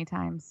runway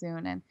anytime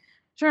soon. And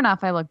sure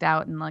enough, I looked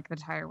out and like the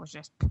tire was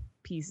just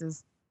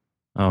pieces.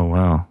 Oh,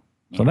 wow.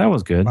 So that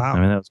was good. Wow. I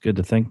mean, that was good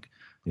to think.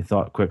 You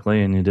thought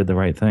quickly and you did the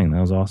right thing.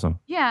 That was awesome.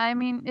 Yeah, I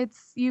mean,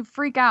 you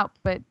freak out,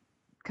 but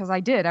because I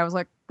did, I was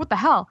like, what the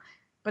hell?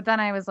 But then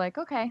I was like,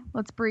 okay,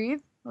 let's breathe.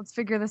 Let's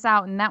figure this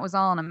out. And that was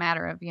all in a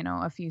matter of,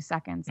 a few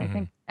seconds.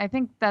 Mm-hmm. I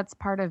think that's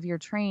part of your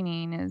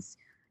training is,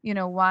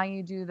 why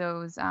you do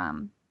those,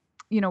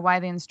 why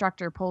the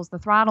instructor pulls the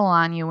throttle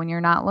on you when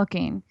you're not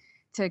looking,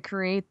 to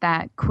create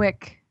that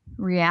quick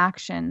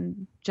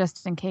reaction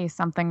just in case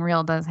something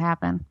real does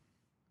happen.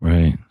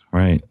 Right.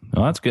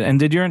 Well, that's good. And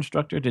did your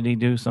instructor, did he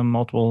do some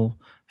multiple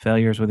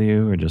failures with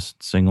you or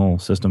just single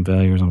system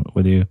failures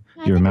with you?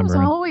 Do you remember? It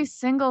was always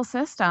single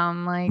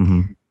system,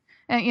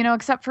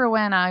 except for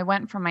when I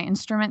went from my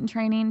instrument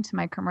training to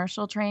my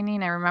commercial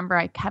training. I remember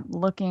I kept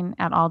looking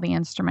at all the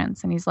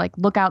instruments, and he's like,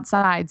 look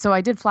outside. So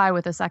I did fly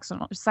with a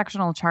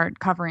sectional chart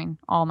covering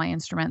all my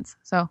instruments.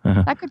 So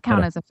that could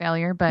count as a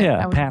failure, but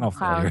yeah, I was panel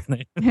failure.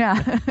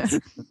 Yeah.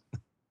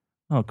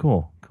 Oh,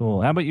 cool.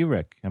 How about you,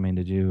 Rick? I mean,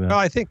 did you? Well,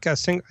 I think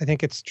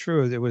it's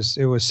true. It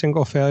was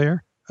single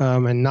failure,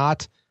 and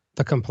not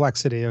the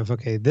complexity of,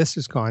 okay, this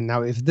is gone.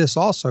 Now, if this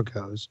also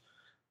goes,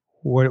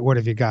 what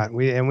have you got?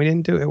 We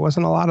didn't do. It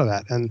wasn't a lot of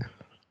that, and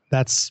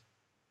that's,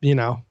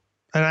 and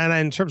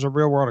in terms of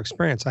real world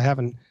experience, I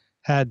haven't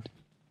had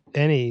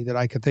any that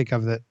I could think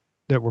of that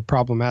were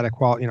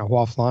problematic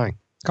while flying.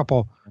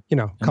 Couple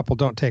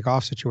don't take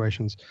off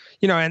situations,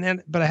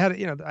 but I had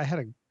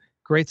a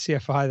great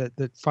CFI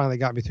that finally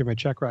got me through my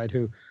check ride,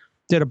 who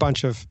did a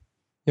bunch of,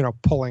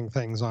 pulling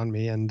things on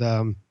me.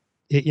 And,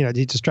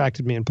 he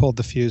distracted me and pulled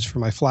the fuse for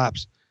my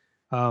flaps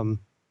in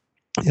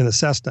the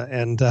Cessna.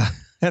 And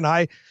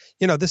I,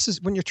 this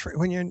is when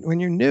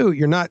you're new,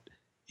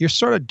 you're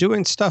sort of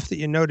doing stuff that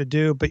you know to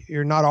do, but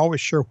you're not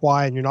always sure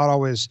why, and you're not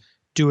always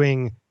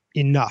doing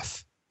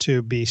enough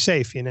to be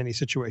safe in any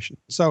situation.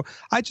 So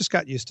I just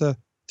got used to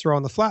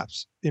throwing the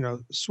flaps,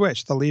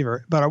 switch the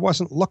lever, but I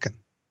wasn't looking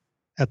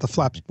at the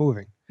flaps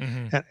moving.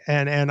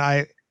 Mm-hmm.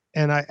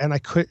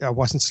 I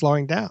wasn't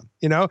slowing down,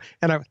 and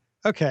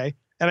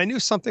I knew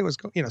something was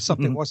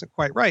something wasn't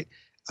quite right.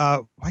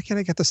 Why can't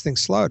I get this thing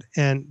slowed?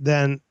 And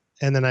then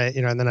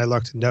I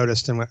looked and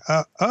noticed and went,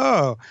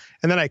 oh,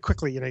 and then I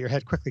quickly, your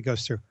head quickly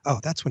goes through, oh,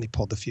 that's when he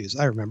pulled the fuse.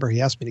 I remember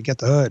he asked me to get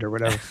the hood or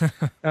whatever.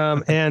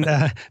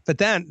 But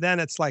then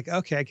it's like,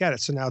 okay, I get it.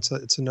 So now it's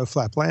a no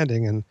flap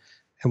landing, and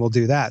we'll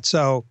do that.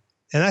 So,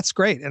 and that's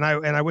great. And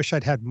I wish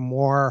I'd had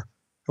more.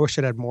 I wish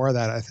I'd had more of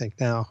that, I think,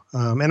 now.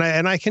 And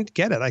I can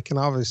get it. I can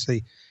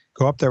obviously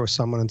go up there with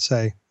someone and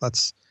say,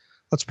 let's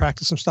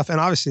practice some stuff. And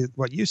obviously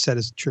what you said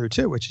is true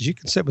too, which is you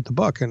can sit with the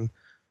book and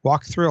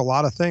walk through a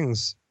lot of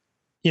things,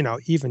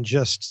 even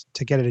just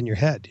to get it in your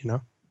head,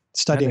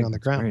 studying on the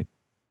ground. Great.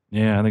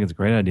 Yeah, I think it's a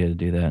great idea to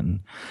do that.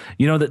 And,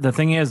 the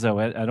thing is, though,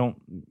 I don't,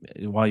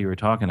 while you were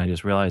talking, I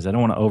just realized I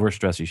don't want to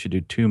overstress. You should do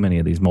too many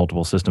of these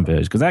multiple system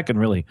failures, because that can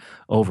really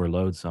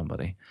overload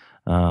somebody.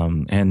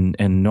 And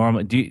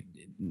normally,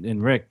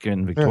 and Rick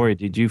and Victoria,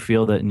 did you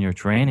feel that in your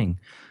training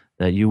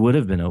that you would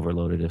have been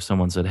overloaded if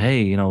someone said,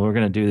 hey, we're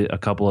going to do a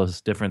couple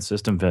of different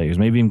system failures,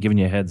 maybe even giving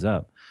you a heads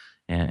up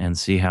and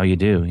see how you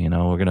do.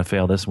 We're going to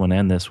fail this one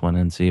and this one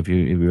and see if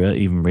you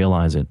even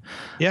realize it.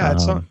 Yeah,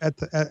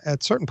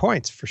 at certain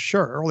points, for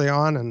sure, early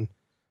on. And,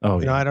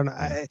 I don't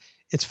know.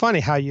 It's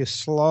funny how you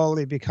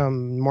slowly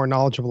become more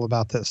knowledgeable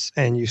about this,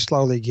 and you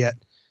slowly get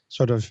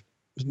sort of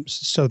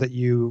so that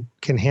you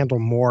can handle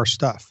more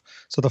stuff.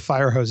 So the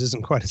fire hose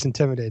isn't quite as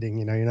intimidating.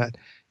 You're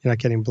not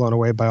getting blown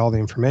away by all the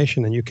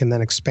information, and you can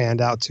then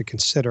expand out to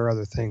consider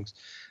other things.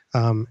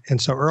 And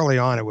so early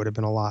on, it would have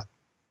been a lot.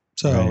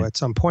 So At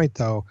some point,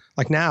 though,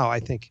 like now, I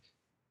think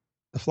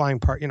the flying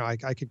part,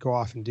 I could go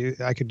off and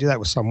I could do that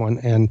with someone,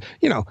 and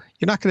you're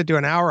not going to do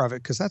an hour of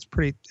it, because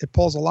it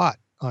pulls a lot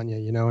on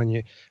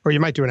you, or you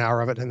might do an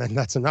hour of it, and then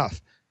that's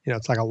enough.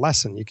 It's like a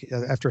lesson.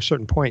 After a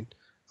certain point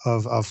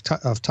of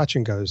touch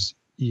and goes,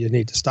 you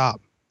need to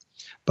stop.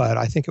 But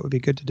I think it would be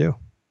good to do.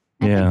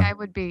 I think I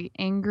would be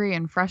angry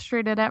and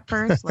frustrated at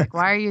first. Like,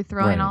 why are you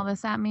throwing all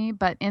this at me?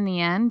 But in the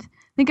end,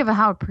 think of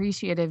how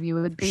appreciative you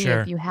would be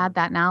if you had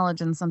that knowledge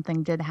and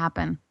something did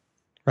happen.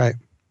 Right.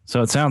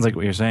 So it sounds like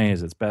what you're saying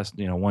is it's best,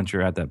 once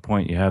you're at that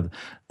point, you have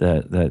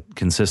that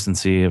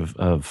consistency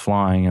of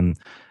flying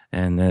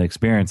and the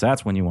experience.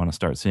 That's when you want to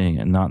start seeing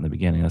it, and not in the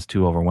beginning. That's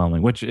too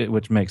overwhelming, which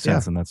makes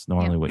sense, and that's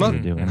normally what you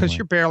would do. Because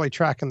you're barely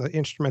tracking the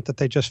instrument that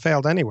they just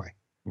failed anyway.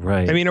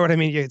 Right. I mean, you know what I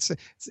mean?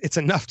 It's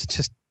enough to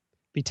just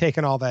be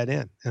taking all that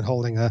in and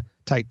holding a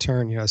tight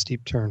turn, a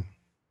steep turn.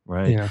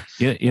 Right.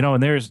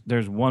 And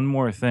there's one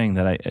more thing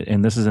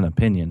and this is an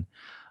opinion.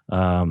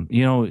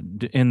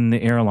 In the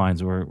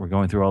airlines, we're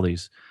going through all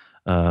these.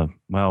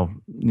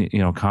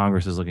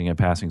 Congress is looking at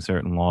passing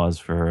certain laws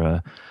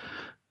for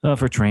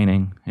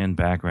training and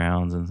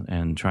backgrounds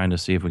and trying to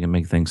see if we can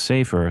make things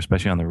safer,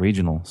 especially on the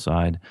regional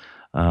side.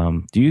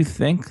 Do you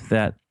think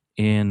that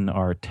in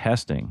our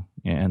testing,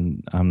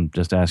 and I'm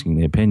just asking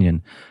the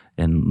opinion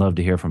and love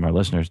to hear from our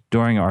listeners,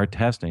 during our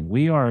testing,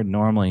 we are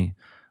normally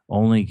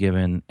only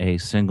given a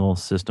single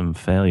system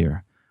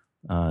failure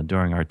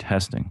during our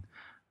testing.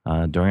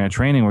 During our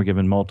training, we're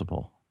given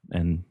multiple,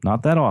 and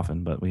not that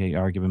often, but we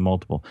are given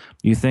multiple.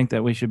 Do you think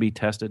that we should be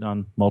tested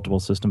on multiple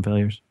system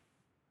failures?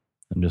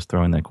 I'm just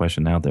throwing that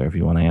question out there if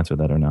you want to answer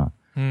that or not.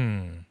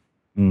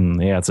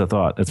 Yeah, it's a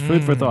thought. It's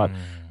food for thought.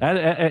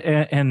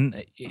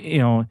 And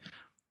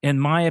in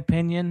my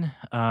opinion,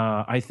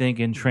 I think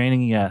in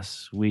training,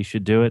 yes, we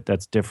should do it.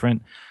 That's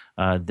different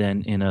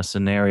than in a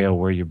scenario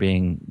where you're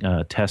being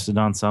tested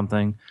on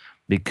something,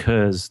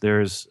 because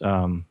there's,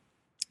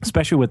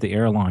 especially with the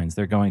airlines,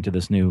 they're going to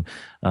this new,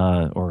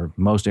 or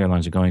most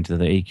airlines are going to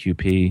the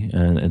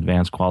AQP,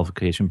 Advanced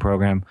Qualification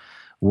Program,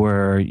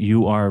 where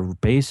you are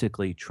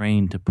basically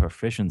trained to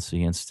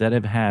proficiency instead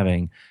of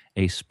having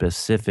a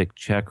specific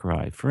check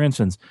ride. For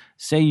instance,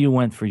 say you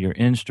went for your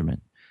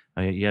instrument.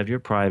 You have your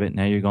private,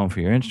 now you're going for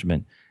your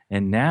instrument.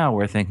 And now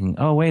we're thinking,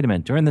 oh, wait a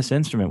minute, during this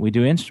instrument, we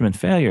do instrument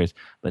failures,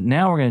 but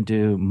now we're going to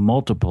do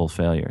multiple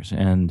failures.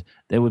 And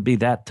it would be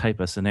that type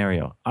of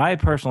scenario. I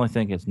personally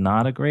think it's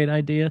not a great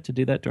idea to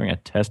do that during a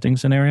testing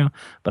scenario,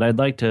 but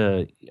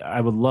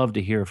I would love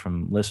to hear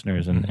from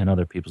listeners and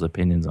other people's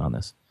opinions on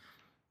this.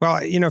 Well,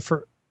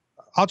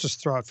 I'll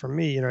just throw out for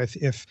me,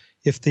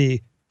 if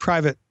the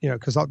private,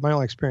 because my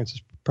only experience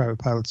is private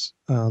pilot's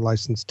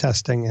license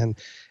testing,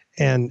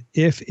 and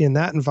if in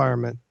that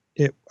environment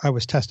I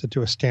was tested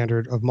to a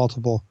standard of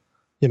multiple,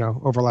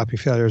 overlapping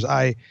failures,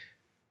 I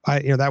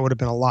that would have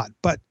been a lot.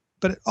 But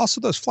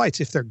also those flights,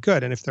 if they're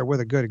good and if they're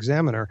with a good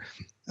examiner,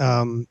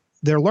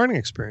 they're learning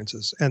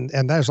experiences, and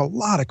there's a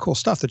lot of cool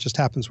stuff that just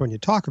happens when you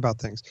talk about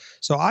things.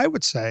 So I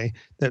would say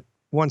that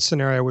one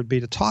scenario would be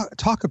to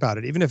talk about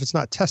it, even if it's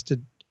not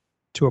tested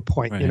to a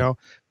point. Right.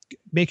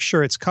 Make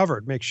sure it's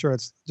covered. Make sure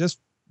it's just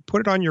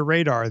put it on your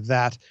radar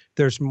that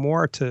there's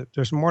more to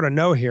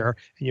know here,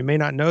 and you may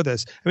not know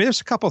this. I mean, there's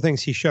a couple of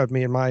things he showed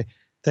me in my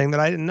thing that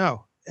I didn't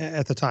know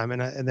at the time,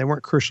 and they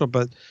weren't crucial,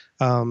 but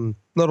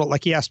little,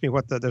 like he asked me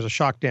there's a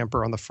shock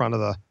damper on the front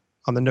of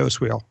on the nose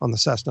wheel on the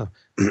Cessna,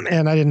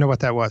 and I didn't know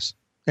what that was,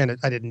 and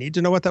I didn't need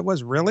to know what that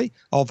was really,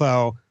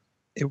 although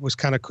it was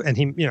kind of, and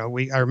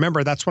I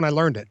remember that's when I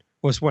learned it,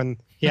 was when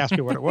he asked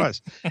me what it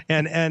was,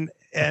 and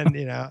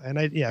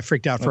I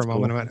freaked out for a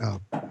moment.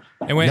 Cool.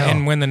 I went, oh.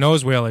 And when the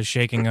nose wheel is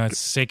shaking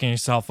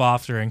yourself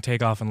off during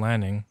takeoff and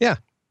landing. Yeah,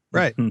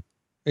 right.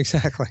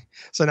 Exactly.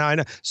 So now I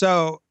know.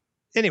 So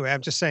anyway,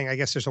 I'm just saying, I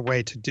guess there's a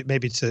way to do,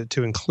 maybe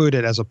to include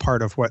it as a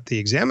part of what the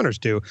examiners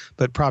do,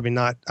 but probably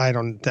not. I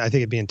think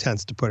it'd be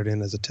intense to put it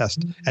in as a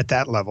test at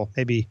that level,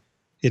 maybe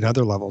in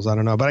other levels. I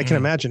don't know, but I can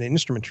imagine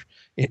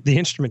the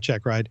instrument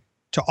check ride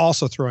to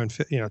also throw in,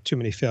 too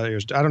many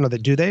failures. I don't know.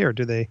 Do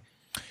they?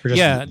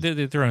 Yeah,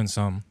 they throw in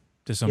some.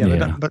 To some degree.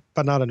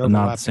 But not an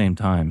overlap. Not at the same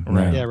time.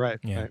 Right. Yeah, right.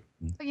 Yeah. Right.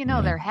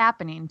 But they're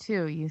happening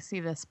too. You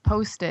see this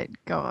Post-it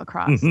go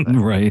across.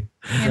 Right.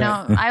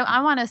 I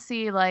want to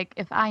see, like,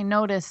 if I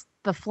notice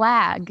the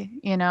flag,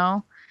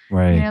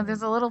 Right.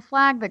 There's a little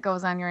flag that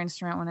goes on your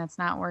instrument when it's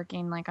not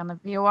working, like on the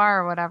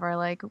VOR or whatever.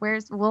 Like,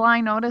 will I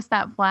notice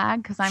that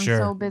flag? Because I'm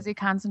so busy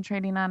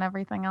concentrating on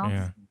everything else.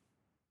 Yeah.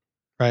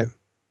 Right.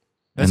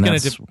 That's going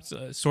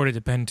to sort of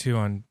depend too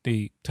on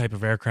the type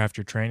of aircraft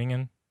you're training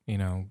in.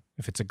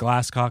 If it's a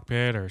glass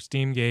cockpit or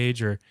steam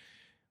gauge, or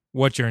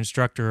what your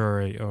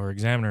instructor or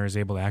examiner is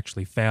able to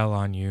actually fail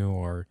on you,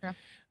 or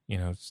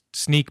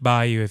sneak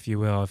by you, if you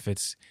will. If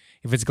it's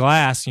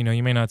glass,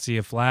 you may not see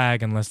a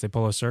flag unless they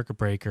pull a circuit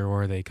breaker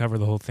or they cover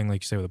the whole thing,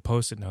 like you say, with a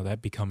Post-it note.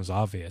 That becomes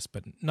obvious,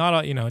 but not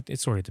all. It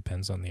sort of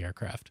depends on the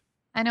aircraft.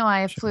 I know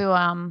I flew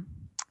an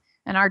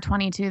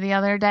R-22 the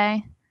other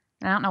day.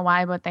 And I don't know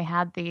why, but they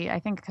had I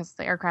think because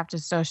the aircraft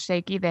is so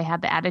shaky, they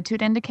had the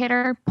attitude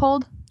indicator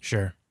pulled.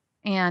 Sure.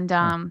 And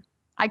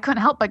I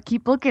couldn't help but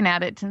keep looking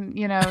at it, and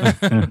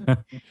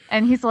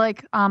he's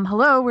like,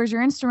 hello, where's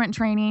your instrument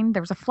training?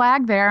 There was a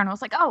flag there. And I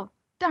was like, oh,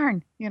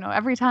 darn.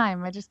 Every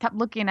time I just kept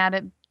looking at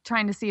it,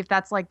 trying to see if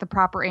that's like the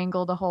proper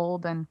angle to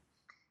hold. And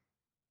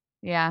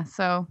yeah,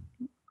 so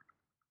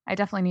I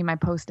definitely need my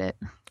Post-it.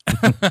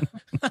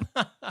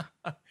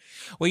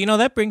 Well,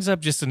 that brings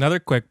up just another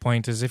quick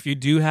point, is if you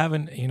do have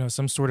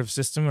some sort of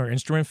system or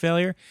instrument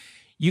failure,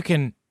 you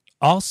can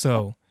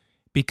also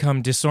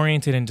become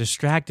disoriented and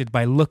distracted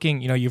by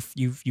looking,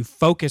 you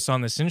focus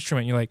on this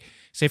instrument. You're like,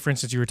 say for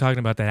instance, you were talking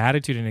about that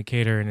attitude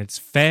indicator and it's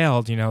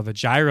failed, the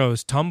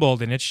gyro's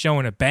tumbled and it's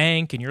showing a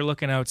bank and you're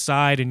looking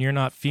outside and you're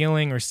not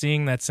feeling or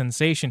seeing that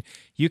sensation.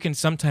 You can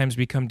sometimes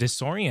become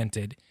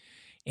disoriented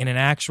in an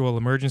actual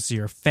emergency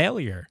or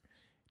failure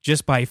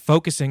just by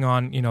focusing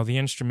on, the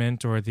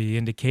instrument or the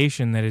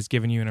indication that is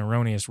giving you an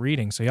erroneous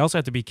reading. So you also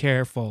have to be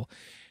careful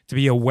to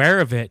be aware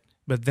of it,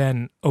 but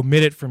then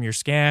omit it from your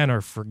scan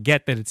or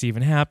forget that it's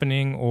even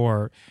happening.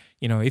 Or,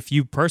 if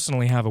you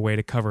personally have a way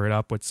to cover it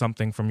up with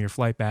something from your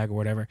flight bag or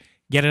whatever,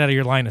 get it out of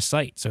your line of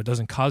sight so it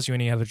doesn't cause you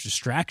any other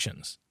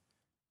distractions.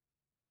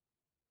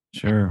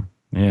 Sure.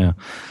 Yeah.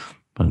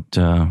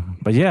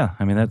 But yeah,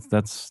 I mean,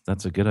 that's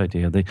a good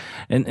idea.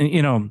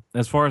 And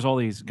as far as all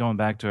these, going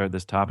back to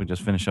this topic,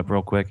 just finish up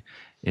real quick,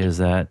 is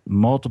that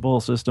multiple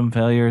system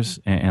failures,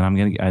 and I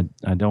want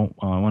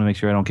to make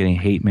sure I don't get any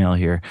hate mail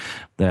here,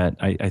 that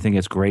I think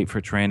it's great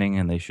for training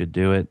and they should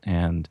do it.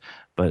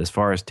 But as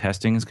far as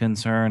testing is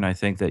concerned, I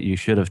think that you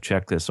should have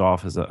checked this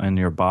off in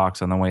your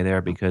box on the way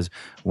there, because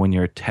when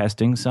you're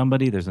testing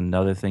somebody, there's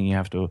another thing you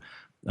have to,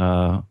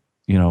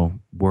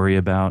 worry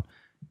about,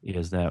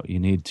 is that you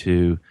need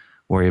to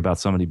worry about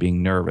somebody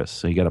being nervous.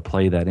 So you got to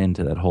play that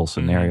into that whole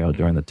scenario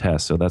during the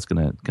test. So that's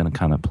gonna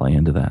kind of play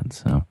into that.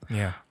 So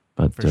yeah.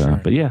 But sure.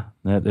 But yeah,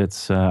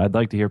 it's I'd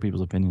like to hear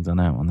people's opinions on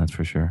that one. That's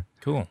for sure.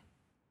 Cool,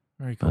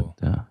 very cool.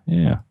 But,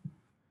 yeah.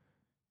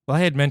 Well, I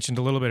had mentioned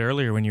a little bit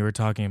earlier when you were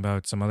talking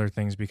about some other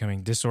things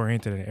becoming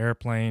disoriented in an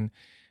airplane.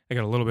 I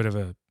got a little bit of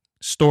a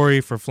story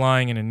for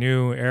flying in a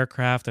new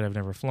aircraft that I've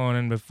never flown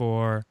in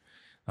before,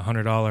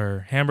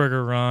 $100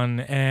 hamburger run,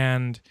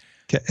 and.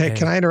 Hey,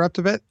 can I interrupt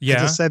a bit?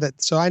 Yeah. Just say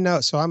that. So I know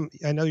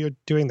you're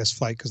doing this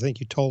flight because I think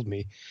you told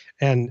me,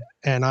 and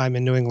I'm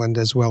in New England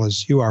as well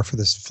as you are for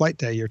this flight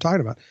day you're talking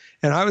about.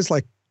 And I was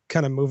like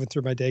kind of moving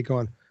through my day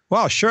going,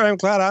 wow, sure, I'm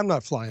glad I'm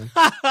not flying.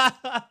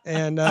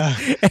 And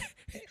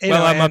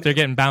I'm up there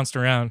getting bounced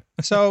around.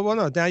 So, well,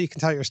 no, now you can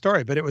tell your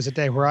story. But it was a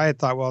day where I had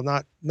thought, well,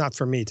 not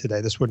for me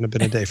today. This wouldn't have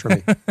been a day for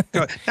me.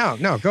 Go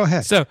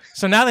ahead. So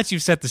now that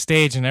you've set the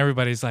stage and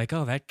everybody's like,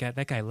 oh, that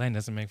guy Len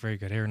doesn't make very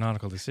good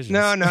aeronautical decisions.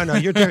 No,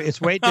 you're different. It's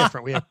way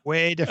different. We have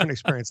way different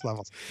experience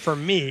levels. For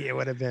me, it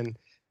would have been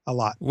a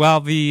lot. Well,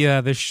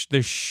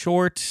 the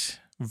short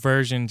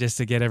version, just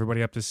to get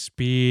everybody up to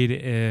speed,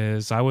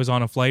 is I was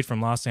on a flight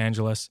from Los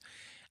Angeles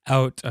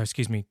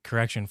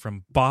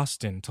from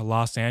Boston to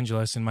Los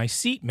Angeles, and my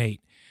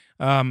seatmate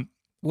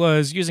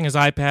was using his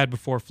iPad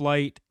before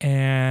flight,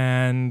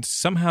 and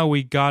somehow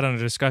we got on a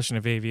discussion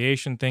of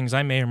aviation things.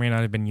 I may or may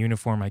not have been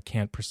uniform. I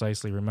can't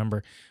precisely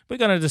remember. But we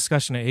got on a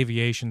discussion of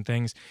aviation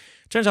things.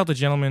 Turns out the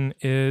gentleman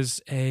is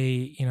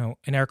an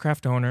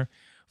aircraft owner,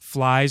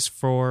 flies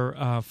for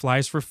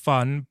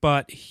fun,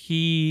 but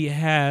he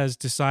has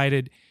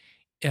decided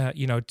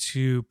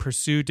to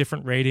pursue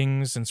different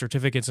ratings and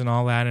certificates and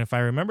all that. And if I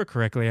remember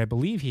correctly, I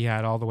believe he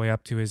had all the way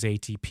up to his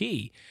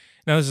ATP.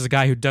 Now, this is a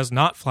guy who does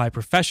not fly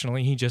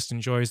professionally. He just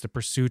enjoys the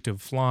pursuit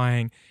of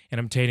flying and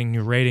obtaining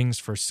new ratings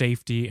for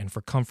safety and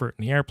for comfort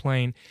in the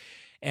airplane.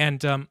 And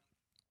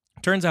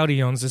turns out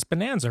he owns this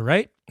Bonanza,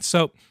 right?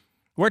 So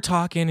we're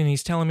talking, and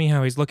he's telling me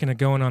how he's looking at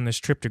going on this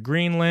trip to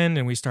Greenland,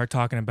 and we start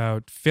talking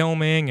about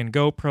filming and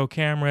GoPro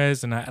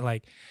cameras, and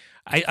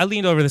I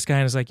leaned over this guy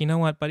and was like, you know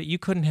what, buddy, you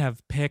couldn't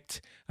have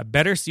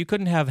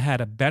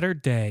had a better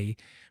day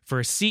for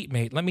a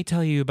seatmate. Let me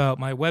tell you about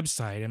my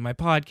website and my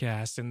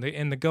podcast and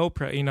the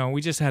GoPro.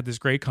 We just had this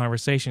great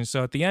conversation.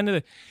 So at the end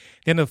of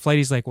the flight,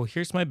 he's like, well,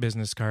 here's my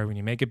business card. When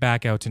you make it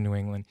back out to New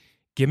England,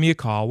 give me a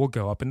call. We'll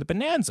go up in the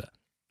Bonanza.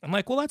 I'm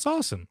like, well, that's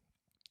awesome.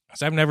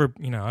 So I've never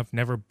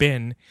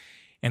been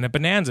in a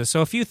Bonanza.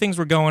 So a few things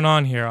were going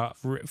on here.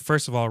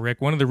 First of all, Rick,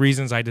 one of the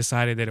reasons I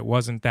decided that it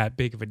wasn't that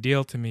big of a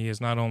deal to me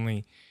is not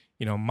only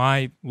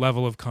my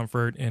level of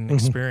comfort and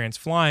experience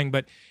flying,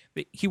 but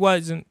he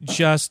wasn't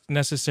just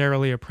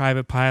necessarily a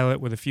private pilot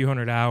with a few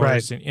hundred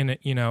hours in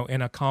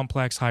a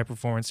complex high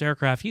performance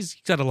aircraft. He's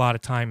got a lot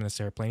of time in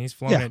this airplane. He's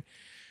flown it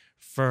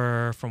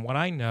for, from what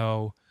I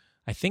know,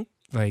 I think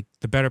like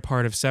the better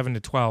part of 7 to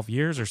 12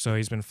 years or so.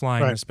 He's been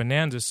flying this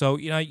Bonanza. So,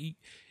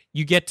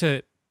 you get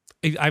to,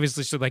 I was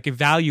just like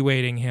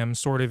evaluating him,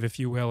 sort of, if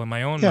you will, in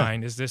my own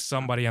mind. Is this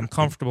somebody I'm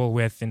comfortable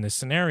with in this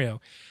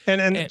scenario?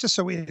 And just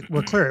so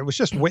we're clear, it was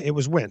just it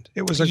was wind.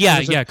 It was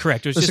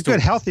correct. It was just a good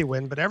healthy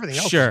wind, but everything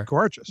else was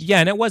gorgeous. Yeah,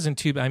 and it wasn't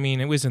too. I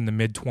mean, it was in the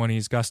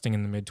mid-20s, gusting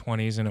in the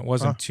mid-20s, and it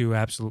wasn't too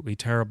absolutely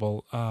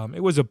terrible.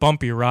 It was a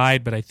bumpy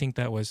ride, but I think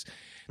that was.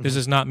 This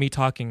is not me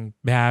talking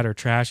bad or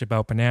trash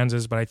about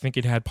Bonanzas, but I think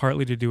it had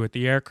partly to do with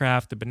the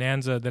aircraft. The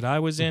Bonanza that I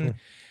was in,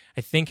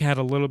 I think, had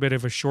a little bit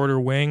of a shorter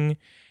wing.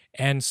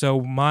 And so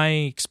my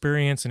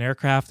experience in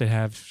aircraft that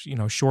have,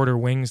 shorter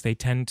wings, they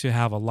tend to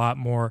have a lot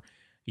more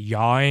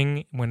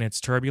yawing when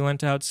it's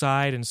turbulent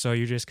outside. And so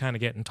you're just kind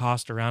of getting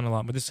tossed around a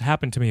lot. But this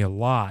happened to me a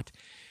lot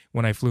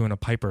when I flew in a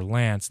Piper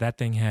Lance. That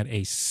thing had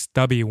a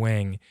stubby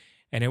wing,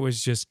 and it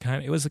was just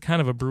kind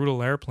of a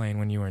brutal airplane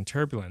when you were in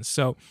turbulence.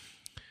 So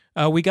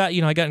I got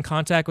in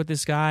contact with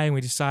this guy, and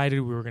we decided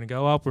we were going to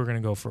go up. We were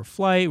going to go for a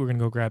flight. We were going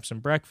to go grab some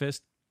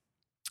breakfast.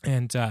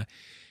 And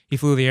he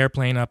flew the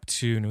airplane up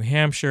to New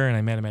Hampshire, and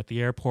I met him at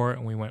the airport,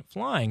 and we went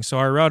flying. So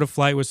our route of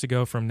flight was to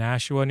go from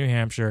Nashua, New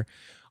Hampshire,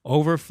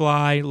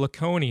 overfly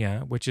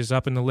Laconia, which is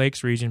up in the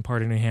Lakes region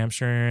part of New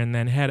Hampshire, and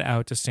then head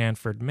out to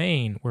Sanford,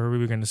 Maine, where we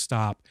were going to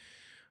stop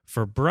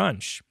for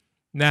brunch.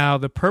 Now,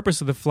 the purpose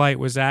of the flight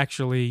was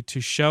actually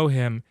to show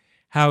him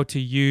how to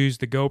use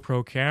the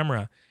GoPro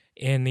camera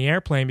in the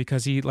airplane,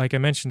 because he, like I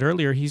mentioned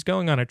earlier, he's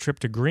going on a trip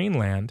to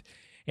Greenland,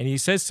 and he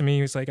says to me,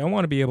 he's like, I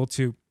want to be able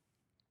to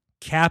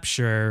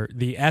capture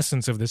the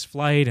essence of this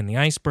flight and the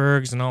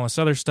icebergs and all this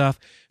other stuff.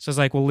 So I was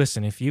like, well,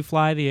 listen, if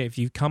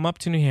you come up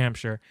to New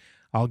Hampshire,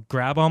 I'll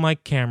grab all my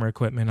camera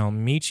equipment, I'll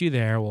meet you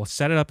there, we'll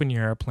set it up in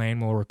your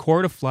airplane, we'll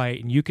record a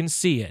flight, and you can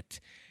see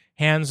it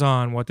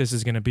hands-on what this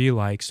is going to be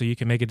like, so you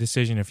can make a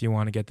decision if you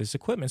want to get this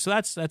equipment. So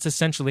that's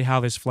essentially how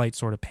this flight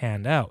sort of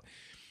panned out.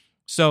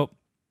 So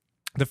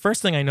the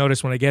first thing I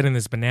noticed when I get in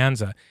this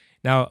Bonanza,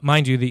 now,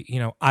 mind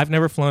you, I've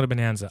never flown a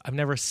Bonanza. I've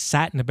never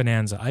sat in a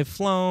Bonanza. I've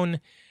flown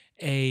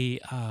a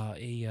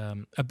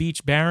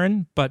Beech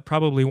Baron, but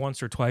probably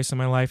once or twice in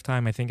my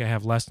lifetime. I think I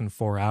have less than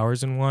 4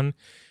 hours in one.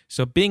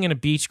 So being in a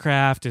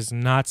Beechcraft is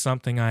not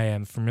something I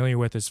am familiar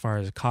with as far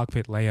as a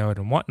cockpit layout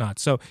and whatnot.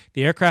 So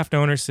the aircraft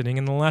owner is sitting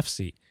in the left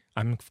seat.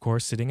 I'm, of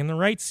course, sitting in the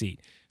right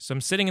seat. So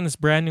I'm sitting in this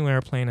brand new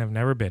airplane I've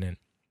never been in.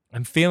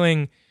 I'm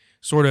feeling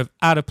sort of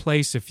out of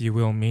place, if you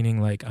will,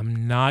 meaning like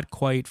I'm not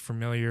quite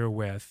familiar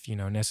with,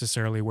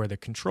 necessarily where the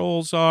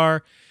controls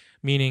are,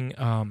 meaning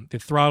the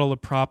throttle, the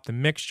prop, the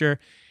mixture.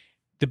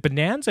 The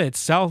Bonanza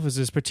itself is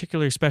this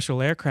particular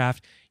special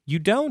aircraft. You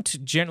don't,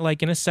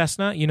 like in a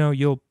Cessna,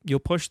 you'll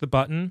push the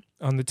button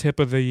on the tip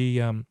of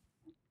the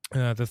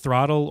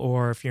throttle,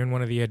 or if you're in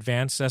one of the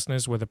advanced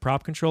Cessnas with a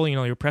prop control,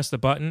 you'll press the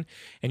button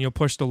and you'll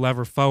push the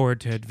lever forward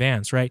to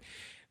advance, right?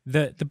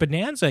 The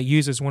Bonanza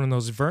uses one of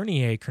those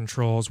Vernier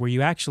controls where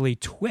you actually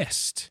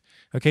twist.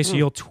 Okay, so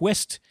you'll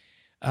twist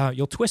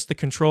the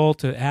control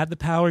to add the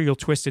power, you'll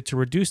twist it to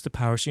reduce the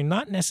power. So you're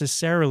not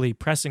necessarily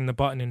pressing the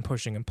button and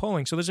pushing and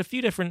pulling. So there's a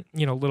few different,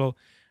 little,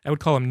 I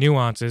would call them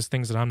nuances,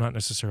 things that I'm not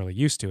necessarily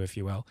used to, if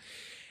you will.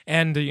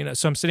 And,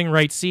 so I'm sitting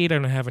right seat, I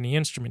don't have any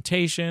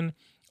instrumentation.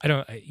 I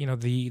don't,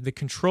 the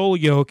control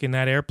yoke in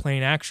that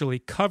airplane actually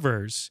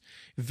covers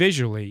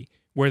visually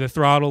where the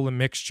throttle, the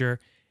mixture,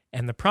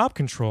 and the prop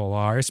control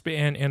are,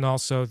 and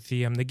also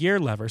the gear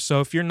lever.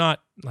 So if you're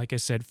not, like I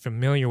said,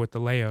 familiar with the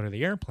layout of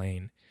the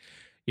airplane,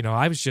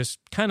 I was just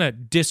kind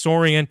of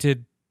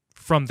disoriented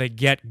from the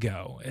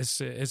get-go.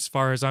 As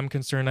far as I'm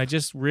concerned, I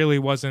just really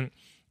wasn't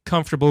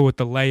comfortable with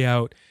the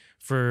layout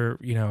for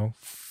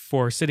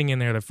sitting in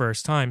there the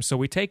first time. So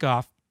we take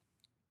off,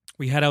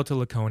 we head out to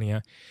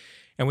Laconia,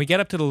 and we get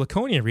up to the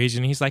Laconia region.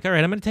 And he's like, all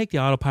right, I'm going to take the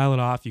autopilot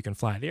off. You can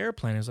fly the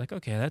airplane. I was like,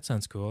 okay, that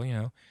sounds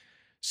cool,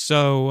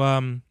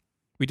 So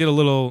we did a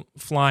little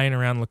flying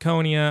around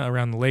Laconia,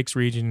 around the Lakes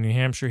region in New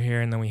Hampshire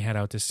here, and then we head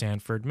out to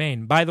Sanford,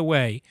 Maine. By the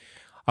way,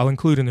 I'll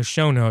include in the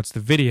show notes the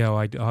video.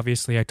 I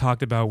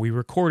talked about. We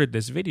recorded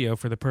this video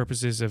for the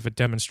purposes of a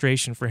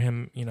demonstration for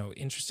him,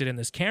 interested in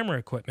this camera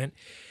equipment.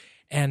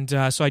 And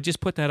so I just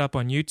put that up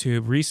on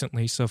YouTube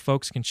recently, so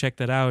folks can check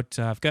that out.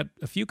 I've got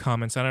a few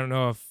comments. I don't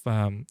know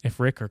if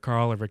Rick or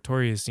Carl or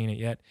Victoria has seen it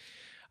yet.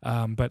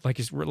 But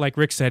like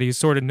Rick said, he's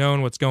sort of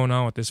known what's going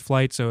on with this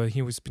flight, so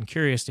he was been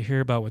curious to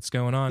hear about what's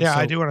going on. Yeah, so,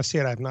 I do want to see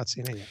it. I've not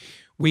seen it yet.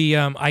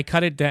 I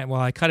cut it down. Well,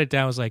 I cut it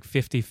down. It was like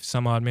 50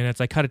 some odd minutes.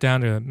 I cut it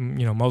down to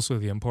most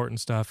of the important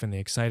stuff and the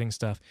exciting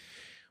stuff.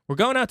 We're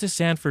going out to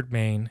Sanford,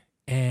 Maine,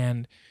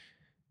 and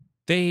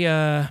they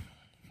have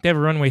a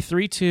runway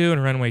 32 and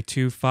a runway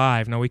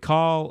 25. Now we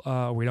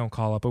don't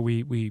call up, but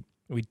we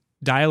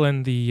dial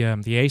in the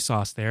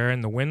ASOS there,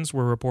 and the winds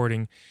were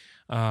reporting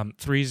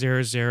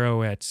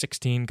 300 at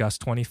 16,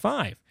 gust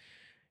 25.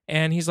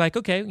 And he's like,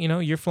 okay,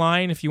 you're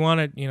flying. If you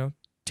want to,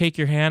 take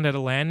your hand at a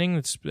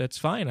landing, that's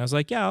fine. I was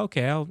like, yeah,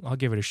 okay, I'll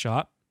give it a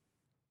shot.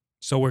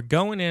 So we're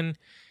going in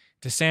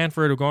to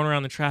Sanford. We're going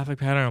around the traffic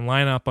pattern. I'm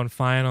lining up on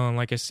final, and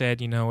like I said,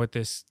 with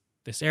this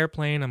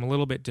airplane, I'm a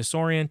little bit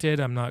disoriented.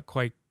 I'm not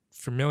quite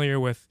familiar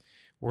with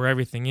where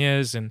everything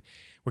is, and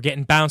we're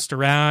getting bounced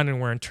around, and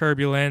we're in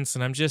turbulence,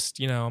 and I'm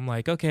just, I'm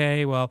like,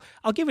 okay, well,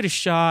 I'll give it a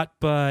shot,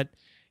 but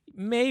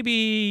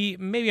maybe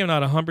I'm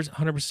not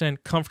 100%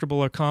 comfortable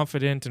or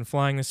confident in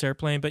flying this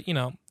airplane, but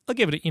I'll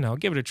give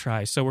it a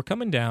try. So we're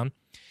coming down,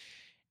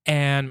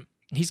 and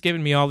he's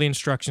giving me all the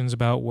instructions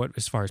about what,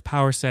 as far as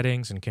power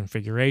settings and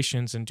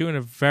configurations, and doing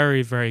a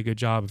very, very good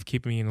job of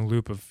keeping me in the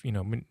loop of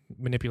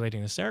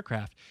manipulating this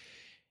aircraft.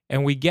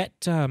 And we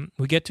get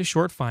to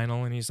short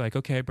final, and he's like,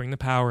 okay, bring the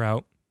power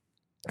out.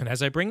 And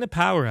as I bring the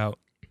power out,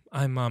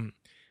 I'm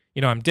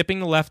dipping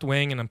the left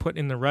wing, and I'm putting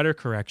in the rudder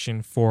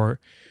correction for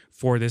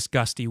this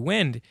gusty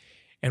wind.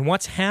 And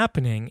what's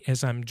happening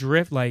is I'm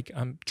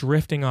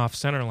drifting off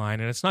center line,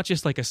 and it's not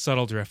just like a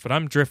subtle drift, but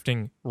I'm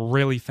drifting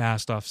really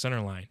fast off center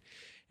line.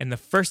 And the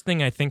first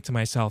thing I think to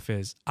myself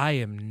is, I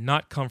am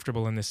not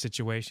comfortable in this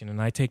situation.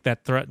 And I take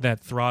that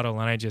throttle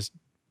and I just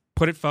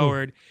put it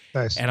forward.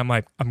 Nice. And I'm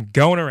like, I'm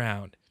going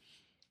around.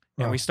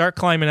 And we start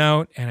climbing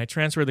out, and I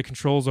transfer the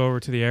controls over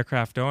to the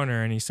aircraft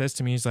owner, and he says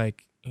to me, he's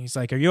like,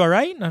 "Are you all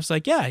right?" And I was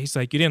like, "Yeah." He's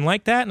like, "You didn't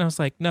like that?" And I was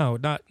like, "No,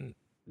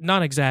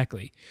 not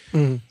exactly."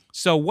 Mm-hmm.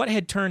 So what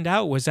had turned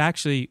out was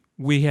actually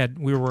we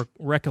were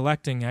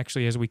recollecting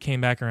actually as we came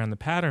back around the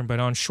pattern, but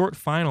on short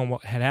final,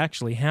 what had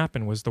actually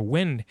happened was the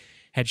wind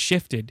had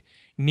shifted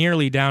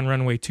nearly down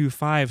runway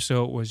 25,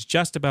 so it was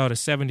just about a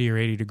 70 or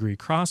 80 degree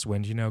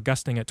crosswind,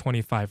 gusting at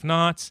 25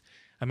 knots.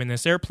 I'm in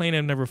this airplane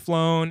I've never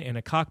flown, in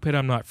a cockpit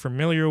I'm not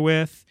familiar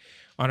with,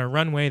 on a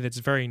runway that's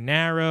very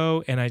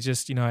narrow, and I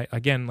just,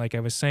 again, like I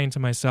was saying to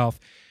myself,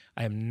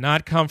 I am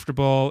not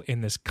comfortable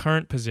in this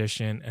current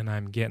position, and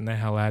I'm getting the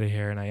hell out of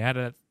here. And I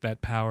added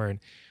that power, and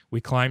we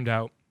climbed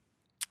out.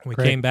 We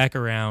came back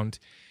around,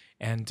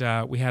 and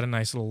we had a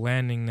nice little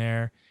landing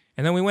there.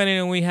 And then we went in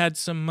and we had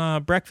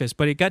some breakfast.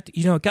 But it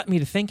got me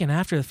to thinking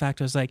after the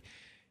fact. I was like,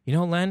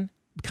 Len,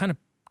 I'm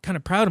kind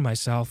of proud of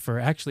myself for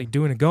actually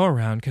doing a go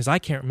around, because I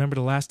can't remember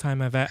the last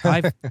time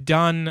I've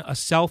done a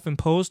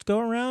self-imposed go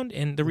around.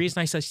 And the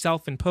reason I say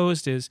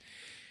self-imposed is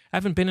I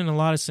haven't been in a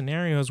lot of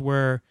scenarios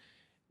where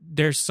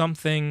there's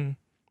something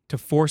to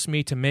force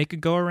me to make a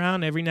go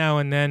around. Every now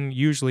and then,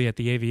 usually at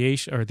the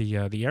aviation or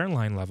the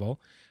airline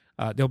level,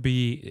 there'll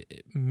be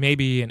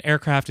maybe an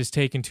aircraft is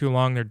taking too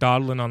long, they're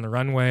dawdling on the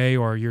runway,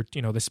 or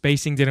the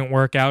spacing didn't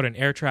work out, and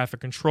air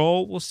traffic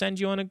control will send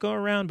you on a go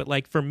around. But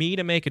like for me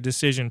to make a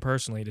decision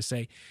personally to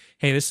say,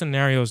 hey, this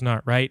scenario is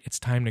not right, it's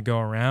time to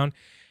go around,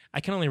 I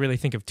can only really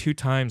think of 2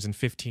 times in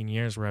 15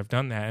 years where I've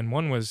done that. And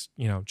one was,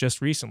 just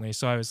recently.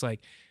 So I was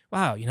like,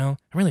 wow, I'm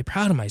really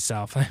proud of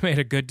myself. I made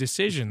a good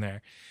decision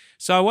there.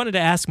 So I wanted to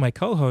ask my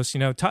co-host,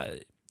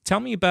 tell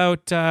me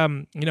about,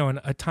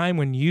 a time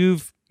when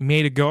you've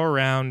made a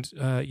go-around,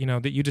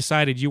 that you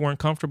decided you weren't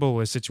comfortable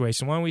with a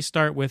situation. Why don't we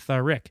start with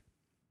Rick?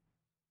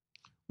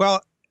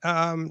 Well,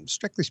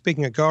 strictly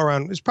speaking, a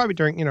go-around is probably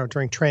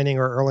during training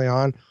or early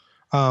on,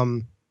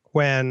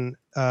 when,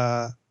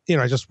 I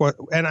just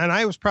and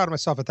I was proud of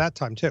myself at that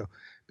time too,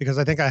 because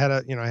I think I had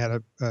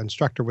an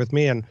instructor with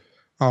me, and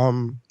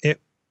it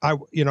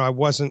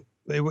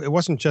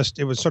wasn't just,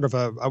 it was sort of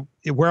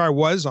where I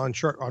was on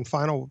short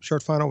final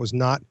was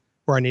not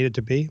where I needed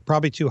to be.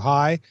 Probably too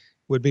high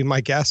would be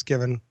my guess,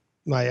 given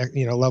my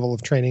level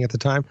of training at the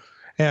time.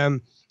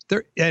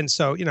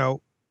 So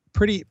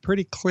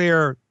pretty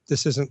clear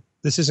this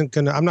isn't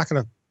gonna, I'm not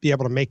gonna be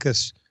able to make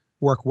this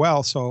work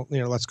well. So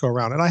let's go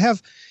around. And I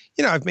have,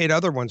 I've made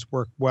other ones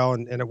work well,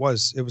 and it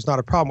was not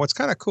a problem. What's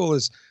kind of cool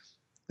is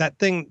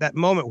that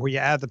moment where you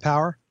add the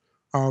power.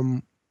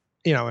 And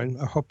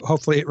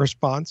hopefully it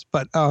responds,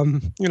 but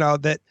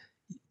that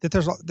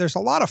there's a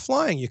lot of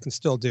flying you can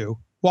still do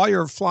while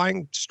you're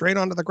flying straight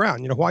onto the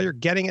ground. While you're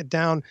getting it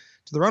down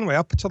to the runway,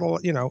 up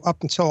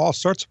until all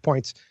sorts of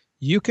points,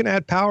 you can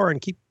add power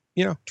and keep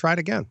try it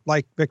again,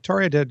 like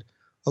Victoria did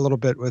a little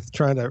bit with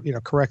trying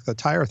to correct the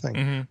tire thing,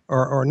 mm-hmm.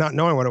 or not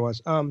knowing what it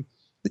was.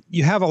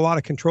 You have a lot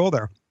of control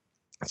there.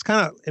 It's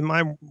kind of, in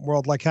my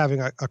world, like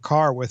having a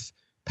car with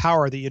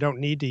power that you don't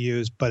need to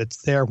use, but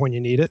it's there when you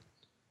need it.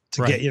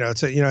 To right.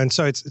 get, and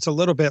so it's a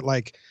little bit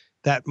like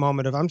that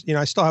moment of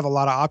I still have a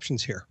lot of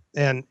options here,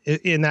 and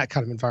in that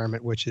kind of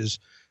environment, which is,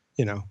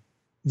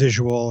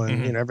 visual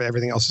and mm-hmm.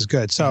 Everything else is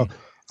good. So,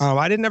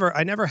 mm-hmm.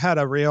 I never had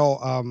a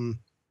real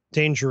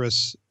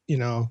dangerous,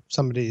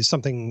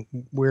 something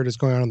weird is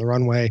going on the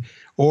runway,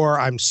 or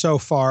I'm so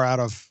far out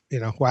of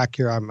whack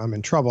here, I'm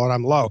in trouble and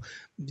I'm low.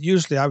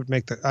 Usually, I would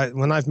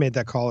when I've made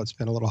that call, it's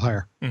been a little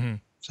higher. Mm-hmm.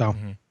 So.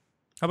 Mm-hmm.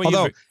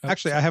 Although,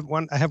 actually, I have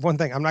one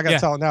thing. I'm not going to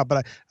tell it now,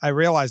 but I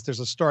realized there's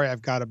a story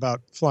I've got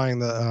about flying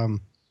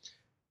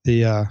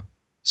the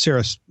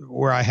Cirrus,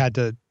 where I had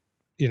to,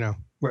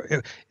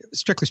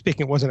 strictly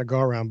speaking, it wasn't a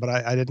go around, but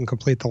I didn't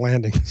complete the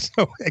landing.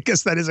 So I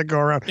guess that is a go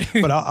around.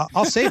 But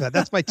I'll save that.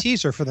 That's my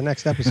teaser for the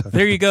next episode.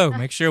 There you go.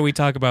 Make sure we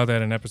talk about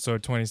that in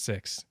episode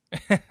 26.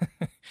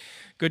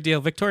 Good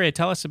deal, Victoria.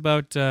 Tell us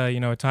about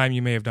a time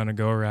you may have done a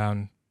go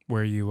around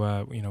where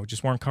you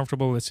just weren't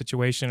comfortable with the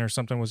situation or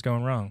something was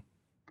going wrong.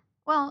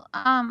 Well,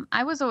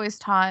 I was always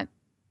taught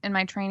in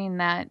my training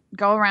that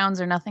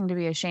go-arounds are nothing to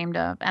be ashamed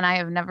of. And I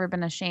have never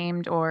been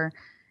ashamed, or,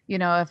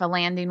 if a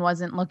landing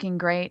wasn't looking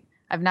great,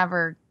 I've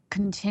never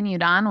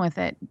continued on with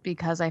it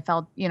because I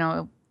felt,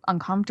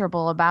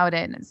 uncomfortable about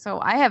it. And so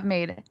I have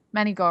made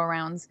many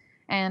go-arounds.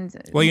 And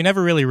well, you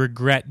never really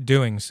regret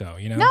doing so,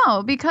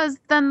 No, because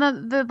then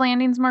the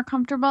landing's more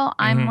comfortable.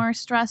 I'm mm-hmm. more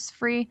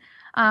stress-free.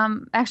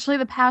 Actually,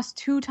 the past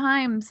 2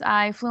 times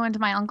I flew into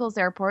my uncle's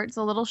airport. It's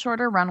a little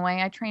shorter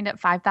runway. I trained at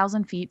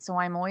 5,000 feet, so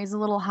I'm always a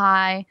little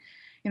high,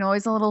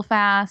 always a little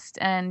fast.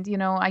 And,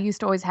 I used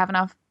to always have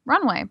enough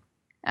runway.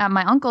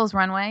 My uncle's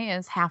runway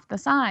is half the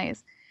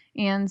size.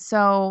 And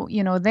so,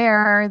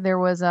 there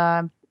was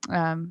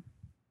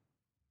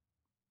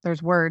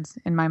there's words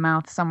in my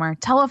mouth somewhere.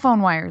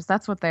 Telephone wires,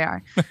 that's what they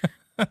are.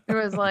 There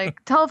was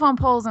like telephone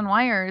poles and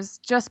wires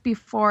just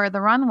before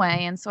the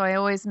runway. And so I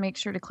always make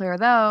sure to clear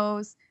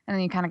those. And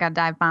then you kind of got to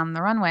dive bomb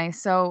the runway.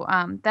 So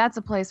that's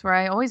a place where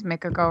I always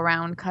make a go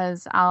around,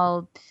 because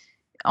I'll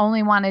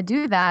only want to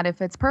do that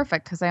if it's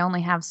perfect, because I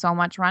only have so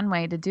much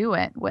runway to do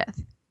it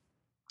with.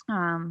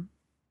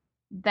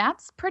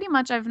 That's pretty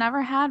much, I've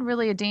never had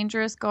really a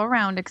dangerous go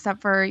around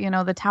except for,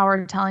 the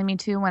tower telling me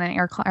to when an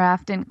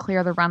aircraft didn't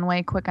clear the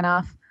runway quick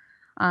enough.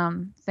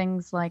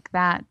 Things like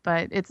that.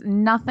 But it's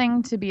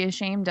nothing to be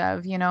ashamed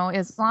of,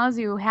 as long as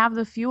you have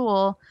the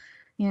fuel,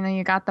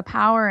 you got the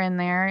power in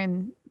there,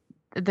 and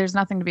there's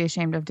nothing to be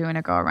ashamed of doing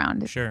a go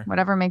around. Sure.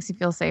 Whatever makes you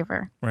feel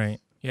safer. Right.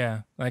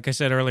 Yeah. Like I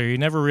said earlier, you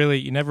never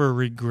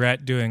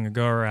regret doing a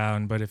go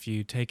around, but if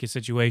you take a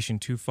situation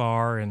too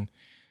far and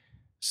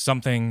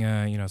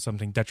something,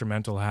 something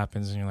detrimental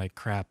happens and you're like,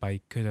 crap,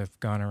 I could have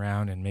gone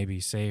around and maybe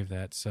saved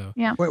that. So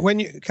yeah.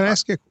 Can I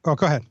ask you? Oh,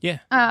 go ahead. Yeah.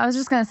 I was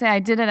just going to say, I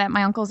did it at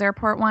my uncle's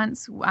airport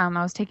once. I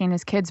was taking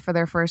his kids for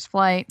their first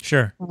flight.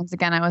 Sure. Once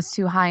again, I was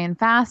too high and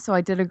fast. So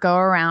I did a go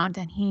around,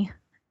 and he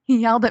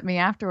yelled at me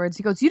afterwards.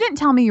 He goes, "You didn't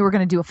tell me you were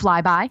going to do a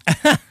flyby.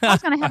 I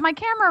was going to have my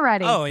camera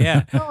ready." Oh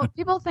yeah. So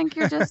people think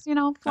you're just,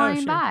 flying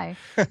sure. by.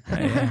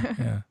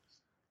 Yeah.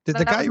 Did So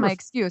the that guy was my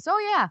excuse. Oh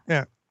yeah.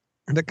 Yeah.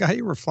 The guy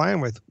you were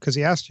flying with, because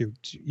he asked you,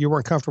 you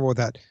weren't comfortable with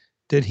that.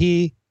 Did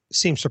he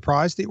seem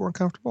surprised that you weren't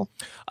comfortable?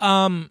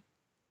 Like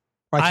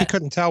he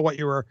couldn't tell what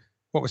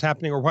was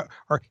happening, or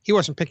he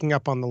wasn't picking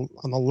up on the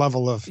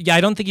level of. Yeah,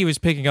 I don't think he was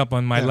picking up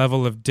on my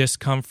level of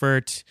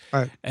discomfort.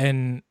 Right.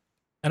 And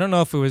I don't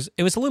know if it was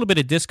a little bit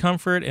of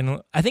discomfort,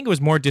 and I think it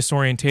was more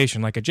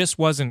disorientation. Like I just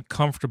wasn't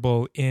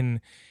comfortable in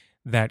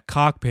that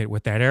cockpit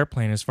with that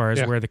airplane as far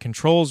as where the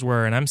controls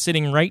were, and I'm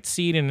sitting right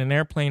seat in an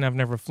airplane I've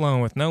never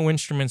flown with no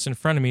instruments in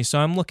front of me, so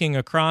I'm looking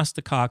across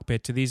the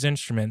cockpit to these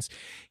instruments.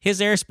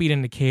 His airspeed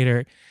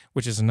indicator,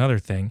 which is another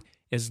thing,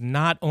 is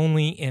not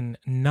only in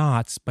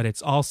knots, but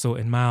it's also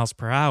in miles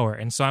per hour.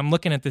 And so I'm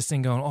looking at this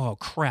thing going, oh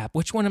crap,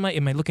 which one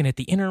am I looking at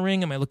the inner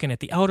ring? Am I looking at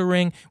the outer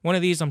ring? One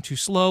of these I'm too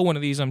slow, one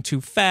of these I'm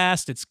too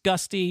fast, it's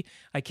gusty,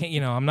 I can't,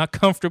 I'm not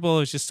comfortable.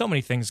 There's just so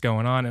many things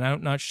going on, and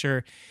I'm not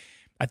sure.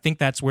 I think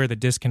that's where the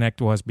disconnect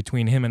was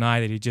between him and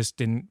I, that he just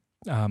didn't,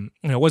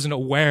 wasn't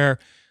aware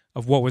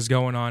of what was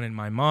going on in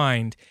my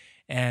mind.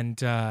 And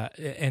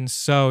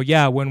so,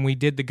 yeah, when we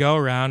did the go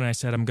around and I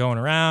said, I'm going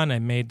around, I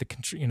made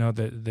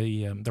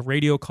the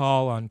radio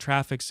call on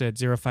traffic said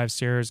 05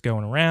 Sierra's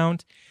going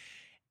around,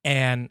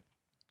 and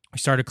we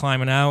started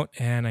climbing out,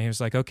 and he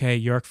was like, okay,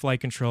 York flight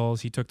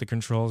controls. He took the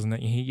controls, and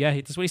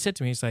that's what he said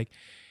to me.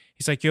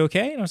 He's like, you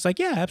okay? And I was like,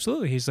 yeah,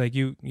 absolutely. He's like,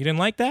 you didn't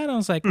like that? I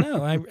was like,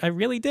 no, I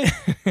really did.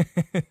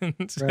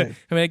 So, right.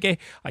 I mean,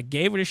 I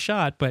gave it a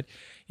shot, but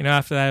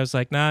after that, I was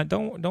like, nah,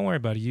 don't worry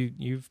about it.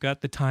 You've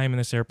got the time in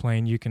this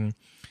airplane. You can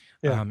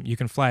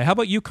fly. How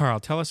about you, Carl?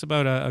 Tell us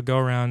about a go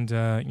around,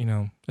 a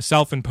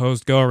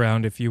self-imposed go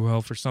around, if you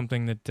will, for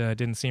something that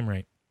didn't seem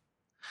right.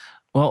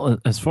 Well,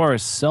 as far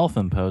as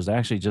self-imposed, I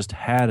actually just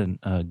had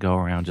a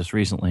go-around just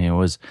recently. It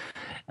was,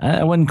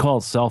 I wouldn't call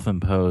it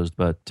self-imposed,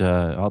 but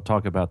I'll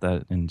talk about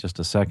that in just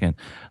a second.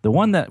 The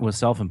one that was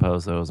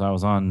self-imposed, though, is I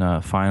was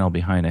on final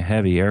behind a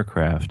heavy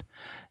aircraft,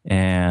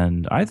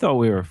 and I thought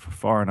we were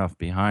far enough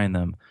behind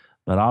them,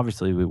 but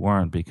obviously we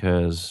weren't,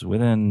 because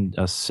within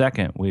a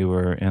second we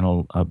were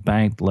in a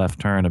banked left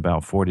turn,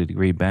 about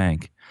 40-degree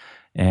bank,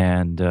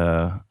 and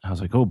I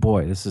was like, oh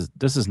boy, this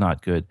is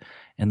not good.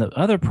 And the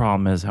other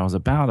problem is I was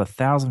about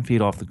 1,000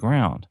 feet off the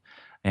ground.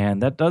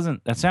 And that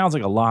sounds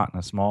like a lot in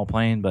a small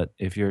plane, but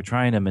if you're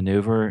trying to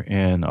maneuver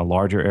in a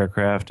larger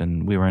aircraft,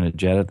 and we were in a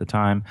jet at the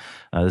time,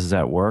 this is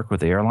at work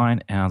with the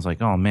airline, and I was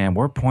like, oh man,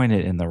 we're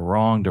pointed in the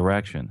wrong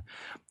direction.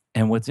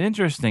 And what's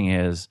interesting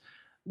is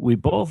we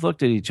both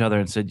looked at each other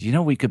and said,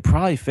 we could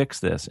probably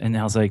fix this. And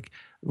I was like,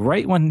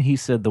 right when he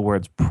said the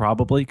words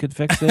probably could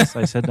fix this,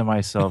 I said to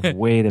myself,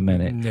 wait a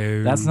minute,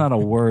 No. That's not a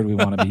word we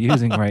want to be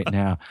using right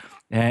now.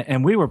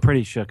 And we were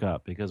pretty shook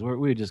up because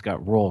we just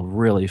got rolled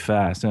really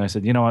fast. And I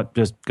said, you know what,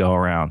 just go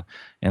around.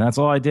 And that's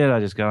all I did. I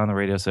just got on the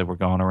radio, said, we're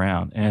going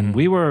around. And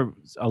we were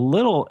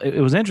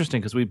it was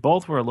interesting because we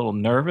both were a little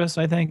nervous,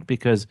 I think,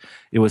 because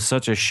it was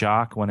such a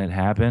shock when it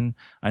happened.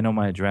 I know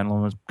my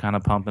adrenaline was kind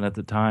of pumping at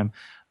the time.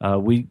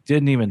 We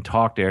didn't even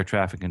talk to air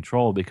traffic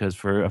control because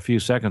for a few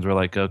seconds we're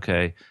like,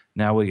 okay,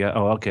 now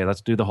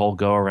let's do the whole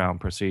go around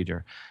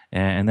procedure.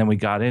 And then we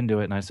got into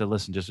it, and I said,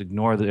 listen, just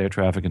ignore the air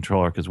traffic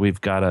controller because we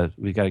got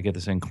to get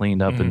this thing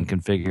cleaned up and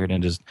configured,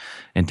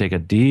 and take a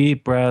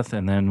deep breath,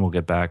 and then we'll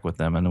get back with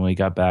them. And then we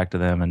got back to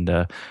them, and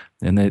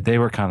they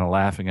were kind of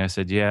laughing. I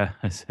said, yeah.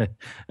 I said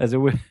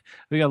we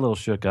got a little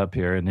shook up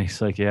here, and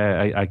he's like,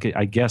 yeah,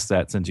 I guess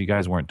that since you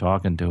guys weren't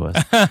talking to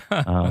us.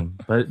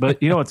 But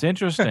it's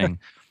interesting.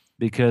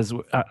 Because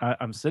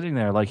I'm sitting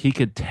there, like he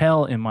could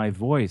tell in my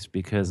voice,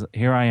 because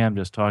here I am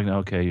just talking,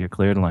 okay, you're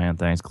clear to land,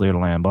 thanks, clear to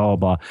land, blah, blah,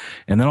 blah.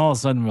 And then all of a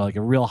sudden, we're like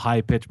a real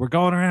high pitch, we're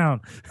going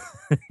around.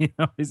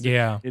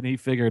 Yeah. And he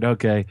figured,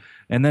 okay.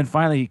 And then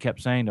finally he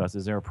kept saying to us,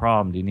 is there a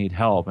problem? Do you need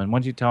help? And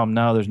once you tell them,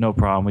 no, there's no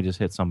problem, we just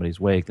hit somebody's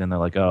wake, then they're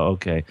like, oh,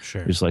 okay,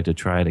 sure. We just like to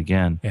try it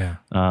again. Yeah.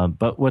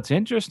 But what's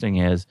interesting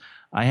is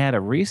I had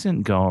a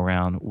recent go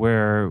around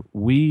where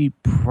we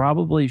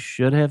probably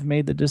should have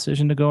made the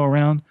decision to go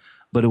around,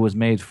 but it was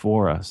made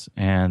for us.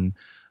 And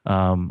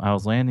I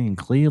was landing in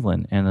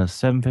Cleveland, and a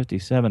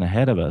 757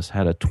 ahead of us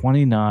had a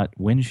 20-knot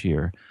wind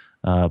shear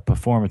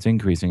performance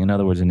increasing. In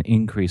other words, an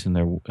increase in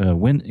their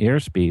wind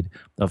airspeed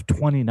of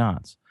 20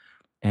 knots.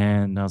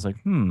 And I was like,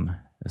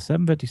 a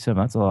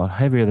 757, that's a lot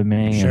heavier than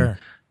me. Sure.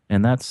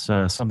 And that's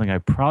something I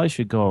probably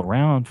should go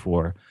around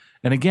for.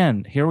 And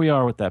again, here we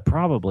are with that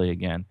probably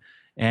again.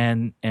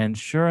 And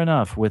sure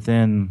enough,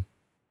 within,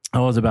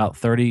 about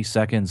 30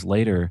 seconds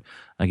later,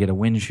 I get a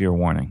wind shear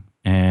warning.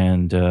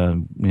 And,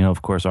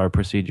 of course, our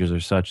procedures are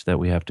such that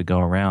we have to go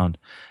around.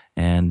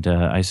 And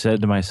I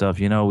said to myself,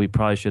 we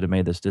probably should have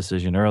made this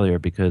decision earlier,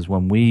 because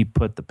when we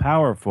put the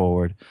power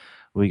forward,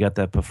 we got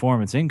that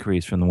performance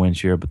increase from the wind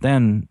shear, but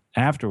then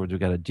afterwards we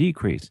got a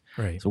decrease.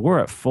 Right. So we're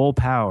at full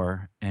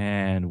power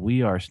and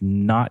we are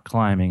not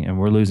climbing and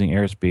we're losing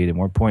airspeed and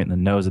we're pointing the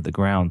nose at the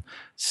ground,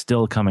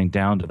 still coming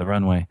down to the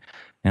runway.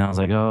 And I was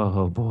like,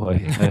 oh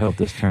boy, I hope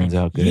this turns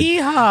out good.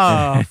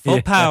 Yeehaw!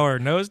 Full power,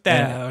 nose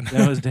down.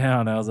 Nose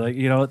down. I was like,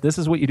 this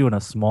is what you do in a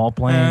small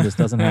plane. This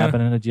doesn't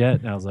happen in a jet.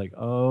 And I was like,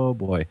 oh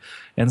boy.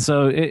 And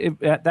so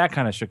that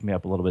kind of shook me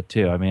up a little bit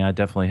too. I mean, I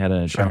definitely had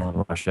an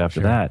adrenaline rush after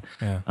that.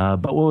 Yeah.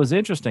 But what was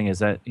interesting is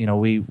that,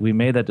 we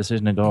made that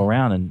decision to go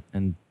around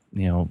and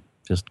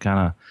just kind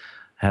of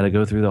had to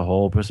go through the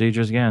whole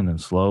procedures again and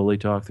slowly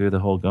talk through the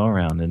whole go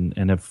around.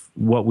 And if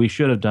what we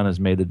should have done is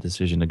made the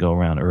decision to go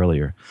around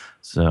earlier.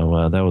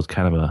 So that was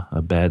kind of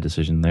a bad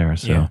decision there.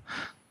 So, yeah.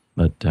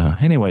 But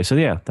anyway, so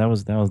yeah, that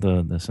was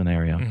the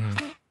scenario.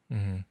 Mm-hmm.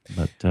 Mm-hmm.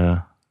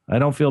 But I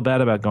don't feel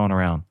bad about going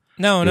around.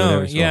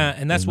 No, yeah,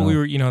 and that's what we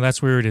were,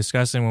 that's what we were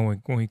discussing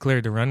when we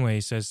cleared the runway.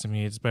 He says to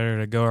me, it's better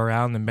to go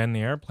around than bend the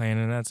airplane,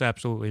 and that's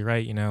absolutely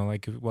right.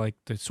 Like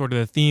the sort of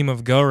the theme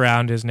of go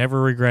around is never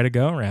regret a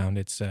go around.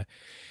 It's a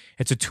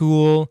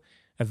tool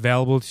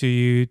available to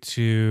you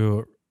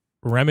to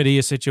remedy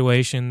a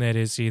situation that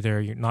is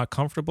either you're not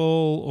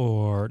comfortable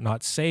or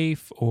not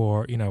safe,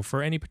 or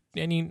for any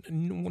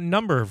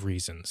number of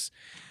reasons.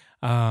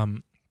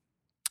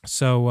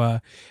 Anyway,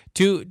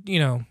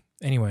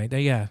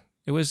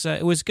 it was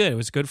good. It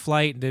was a good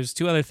flight. There's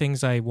two other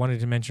things I wanted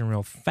to mention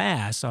real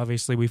fast.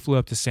 Obviously, we flew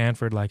up to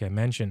Sanford, like I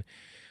mentioned.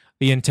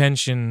 The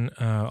intention,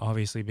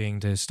 obviously, being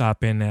to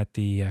stop in at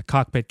the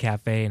Cockpit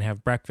Cafe and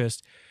have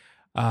breakfast.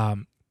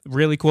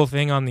 Really cool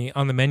thing on the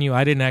menu.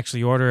 I didn't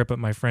actually order it, but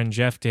my friend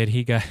Jeff did.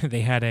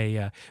 They had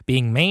a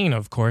being Maine,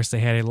 of course.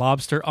 They had a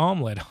lobster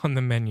omelet on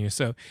the menu,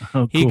 so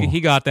cool.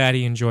 he got that.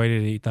 He enjoyed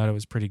it. He thought it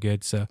was pretty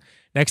good. So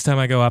next time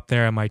I go up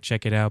there, I might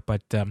check it out.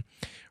 But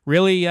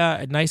really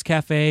a nice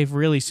cafe.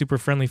 Really super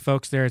friendly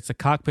folks there. It's a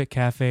Cockpit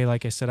Cafe,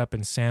 like I said, up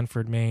in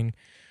Sanford, Maine.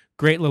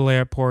 Great little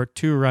airport.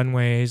 2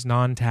 runways,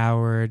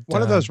 non-towered.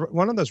 One of those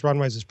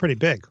runways is pretty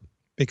big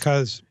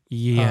because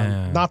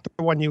not the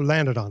one you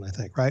landed on, I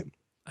think, right?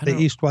 The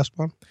east-west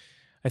one?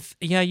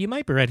 You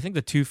might be right. I think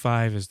the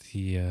 2.5 is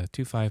the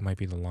 2.5 might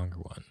be the longer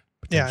one.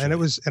 Yeah,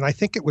 and I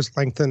think it was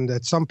lengthened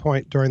at some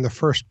point during the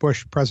first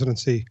Bush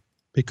presidency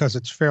because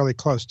it's fairly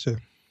close to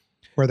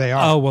where they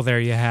are. Oh, well, there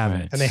you have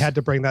it. And they had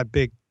to bring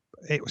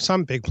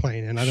some big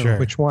plane in. I don't know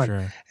which one.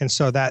 Sure. And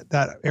so that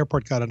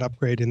airport got an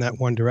upgrade in that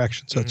one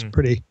direction. So it's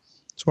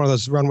one of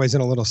those runways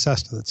in a little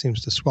Cessna that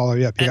seems to swallow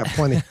you up. You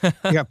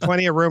got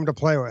plenty of room to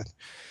play with.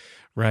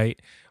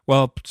 Right.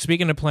 Well,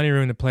 speaking of plenty of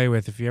room to play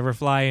with, if you ever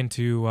fly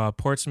into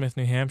Portsmouth,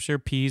 New Hampshire,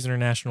 Pease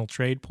International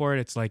Trade Port,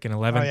 it's like an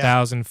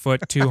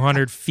 11,000-foot,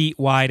 200 feet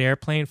wide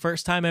airplane.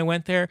 First time I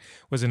went there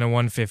was in a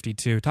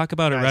 152. Talk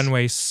about a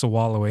runway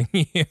swallowing.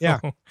 Yeah.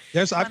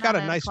 I've got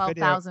a nice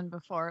video. 12,000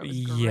 before. It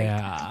was great.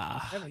 Yeah.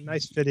 I have a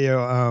nice video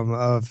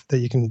of that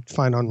you can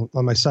find on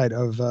my site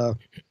of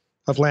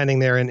landing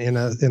there in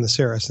the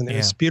Cirrus, and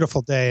it's a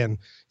beautiful day, and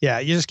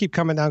you just keep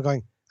coming down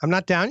going, I'm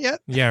not down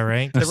yet. Yeah,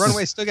 right. The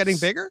runway's still getting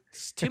bigger.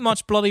 It's too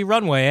much bloody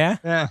runway, eh?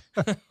 Yeah.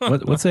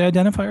 What's the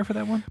identifier for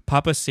that one?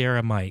 Papa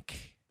Sierra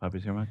Mike. Papa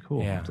Sierra Mike.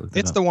 Cool. Yeah.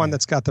 It's the one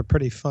that's got the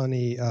pretty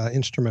funny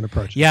instrument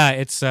approach. Yeah,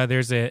 it's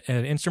there's an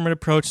instrument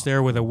approach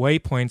there where the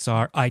waypoints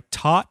are I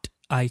taught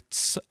a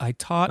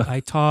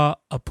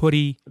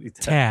putty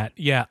tat.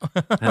 Yeah.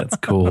 That's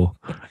cool.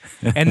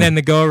 And then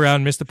the go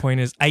around missed the point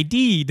is I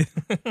did.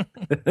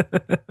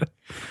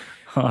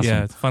 Awesome.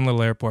 Yeah, it's a fun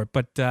little airport.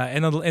 But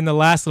in the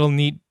last little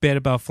neat bit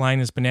about flying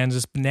this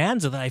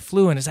Bonanza that I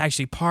flew in is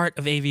actually part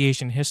of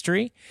aviation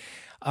history.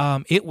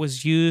 It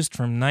was used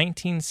from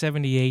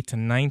 1978 to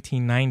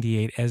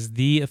 1998 as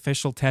the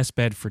official test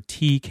bed for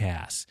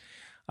TCAS.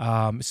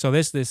 So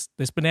this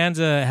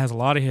Bonanza has a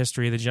lot of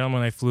history. The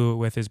gentleman I flew it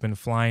with has been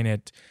flying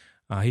it.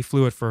 He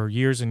flew it for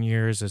years and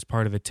years as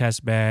part of the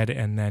test bed,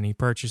 and then he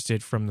purchased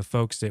it from the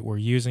folks that were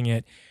using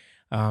it.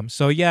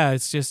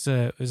 It's just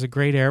it was a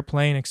great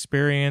airplane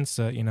experience,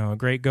 a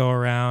great go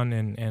around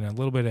and a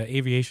little bit of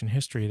aviation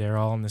history there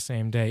all on the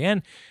same day.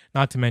 And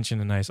not to mention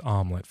a nice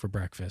omelet for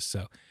breakfast.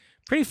 So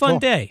pretty fun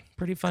day.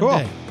 Pretty fun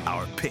day.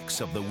 Our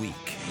picks of the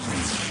week.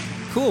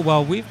 Cool.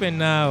 Well, we've been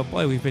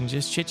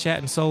just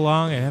chit-chatting so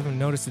long I haven't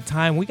noticed the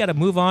time. We got to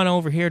move on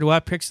over here to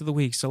our picks of the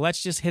week. So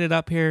let's just hit it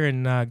up here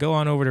and go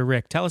on over to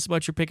Rick. Tell us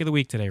about your pick of the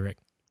week today, Rick.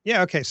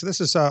 Yeah, okay. So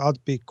this is, I'll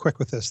be quick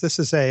with this. This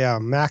is a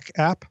Mac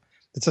app.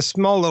 It's a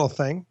small little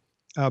thing,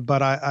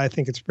 but I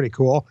think it's pretty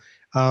cool.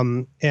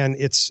 And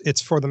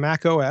it's for the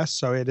Mac OS,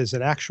 so it is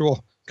an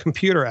actual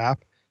computer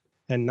app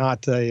and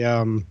not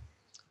an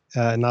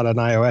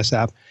iOS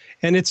app.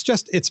 And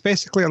it's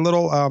basically a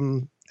little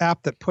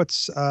app that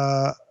puts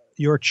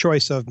your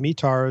choice of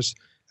METARs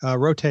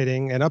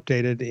rotating and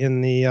updated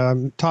in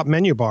the top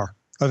menu bar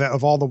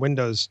of all the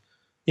windows.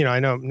 I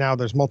know now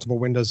there's multiple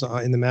windows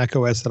in the Mac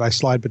OS that I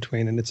slide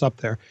between, and it's up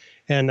there.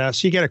 And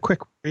so you get a quick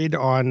read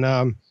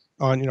on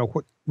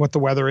what the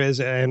weather is,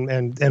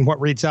 and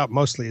what reads out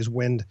mostly is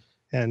wind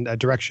and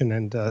direction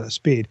and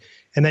speed.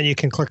 And then you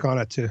can click on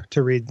it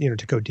to read,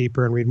 to go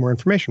deeper and read more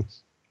information.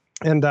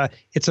 And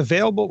it's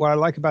available. What I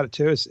like about it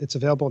too is it's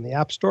available in the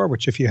App Store,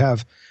 which if you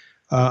have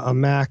a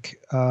Mac,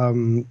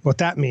 what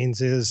that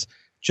means is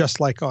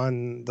just like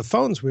on the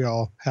phones we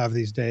all have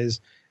these days,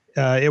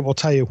 it will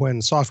tell you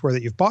when software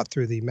that you've bought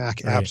through the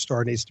Mac App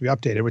Store needs to be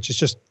updated, which is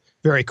just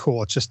very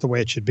cool. It's just the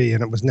way it should be,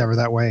 and it was never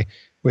that way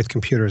with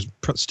computers.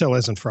 Still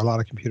isn't for a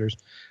lot of computers.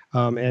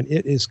 And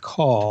it is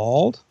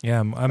called...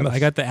 Yeah, I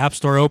got the App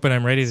Store open.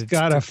 I'm ready to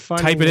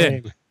type it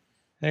in.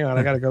 Hang on,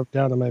 I got to go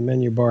down to my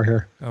menu bar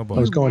here. Oh, boy. I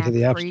was going to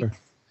the App Store.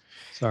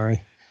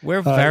 Sorry.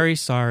 We're very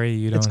sorry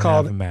you don't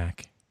have a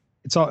Mac.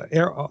 It's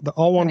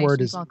all one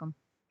word is welcome.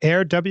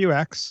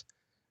 AirWX.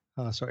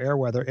 So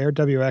AirWeather,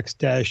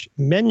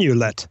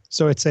 AirWX-Menulet.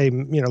 So it's a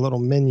little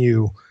mini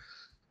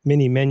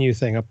menu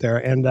thing up there.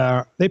 And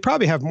they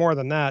probably have more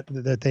than that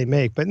they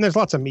make. But there's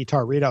lots of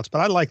METAR readouts. But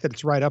I like that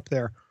it's right up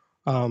there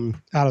out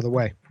of the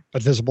way,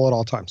 but visible at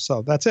all times.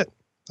 So that's it.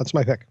 That's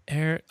my pick.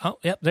 Oh,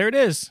 yep, there it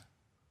is.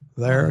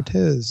 There it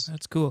is.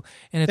 That's cool.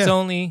 And it's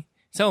only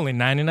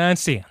 99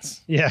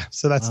 cents. Yeah,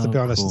 so that's the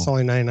bonus. Cool. It's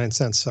only 99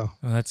 cents. So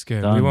that's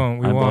good. Done. We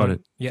won't. Bought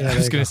it. Yeah, I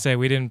was going to say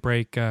we didn't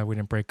break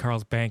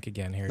Carl's bank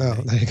again here today.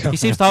 Oh, there you go. He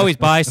seems to always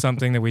buy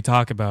something that we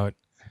talk about.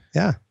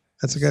 Yeah,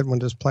 that's a good one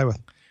to just play with.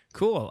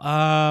 Cool.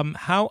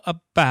 How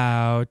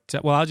about?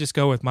 Well, I'll just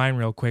go with mine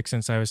real quick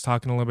since I was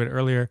talking a little bit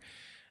earlier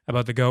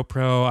about the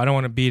GoPro. I don't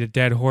want to beat a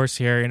dead horse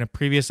here. In a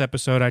previous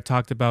episode, I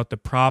talked about the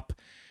prop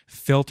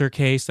filter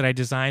case that I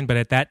designed, but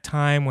at that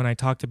time when I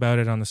talked about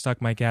it on the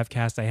Stuck Mic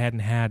Avcast, I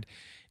hadn't had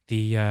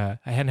the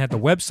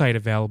website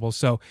available.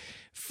 So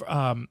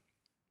for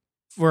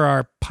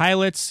our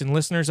pilots and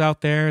listeners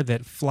out there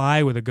that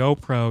fly with a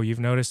GoPro, you've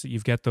noticed that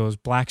you've got those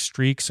black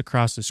streaks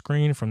across the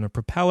screen from the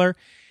propeller.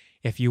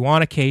 If you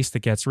want a case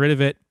that gets rid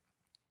of it,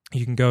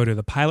 you can go to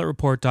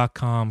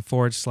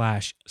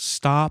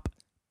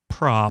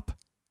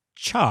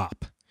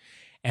thepilоtreport.com/stop-prop-chop.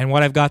 And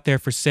what I've got there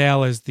for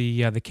sale is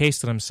the case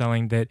that I'm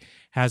selling that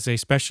has a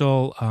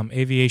special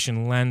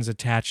aviation lens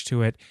attached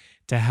to it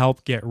to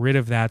help get rid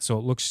of that, so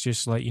it looks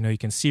just like, you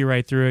can see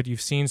right through it.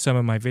 You've seen some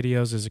of my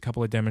videos. There's a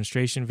couple of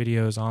demonstration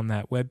videos on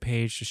that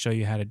webpage to show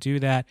you how to do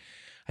that.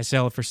 I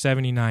sell it for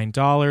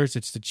 $79.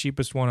 It's the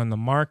cheapest one on the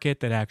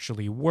market that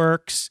actually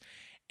works,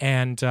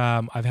 and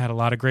I've had a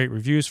lot of great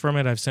reviews from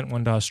it. I've sent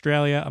one to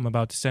Australia. I'm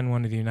about to send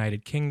one to the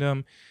United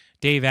Kingdom.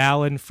 Dave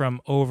Allen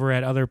from over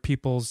at Other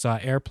People's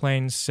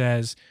Airplanes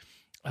says,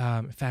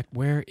 in fact,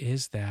 where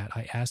is that?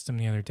 I asked him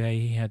the other day.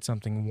 He had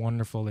something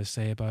wonderful to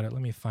say about it.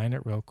 Let me find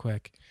it real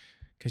quick,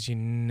 because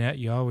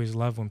you always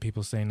love when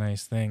people say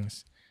nice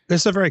things.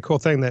 This is a very cool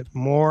thing that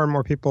more and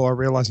more people are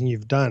realizing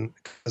you've done,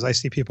 because I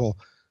see people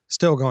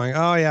still going,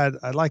 oh, yeah,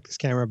 I like this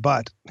camera,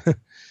 but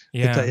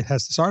it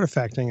has this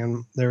artifacting,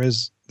 and there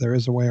is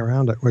a way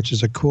around it, which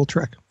is a cool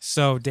trick.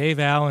 So Dave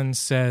Allen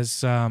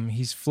says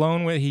he's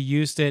flown with, he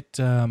used it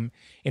in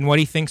what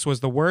he thinks was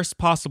the worst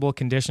possible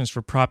conditions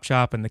for prop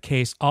chop, and the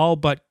case all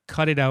but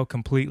cut it out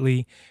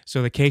completely.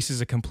 So the case is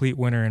a complete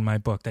winner in my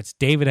book. That's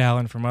David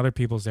Allen from Other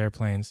People's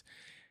Airplanes.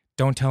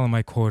 Don't tell him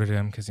I quoted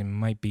him, because he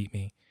might beat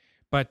me.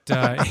 But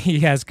he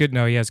has good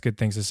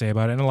things to say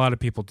about it, and a lot of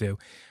people do.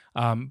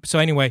 So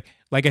anyway,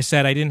 like I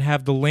said, I didn't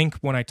have the link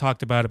when I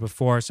talked about it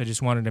before, so I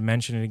just wanted to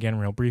mention it again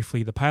real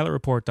briefly.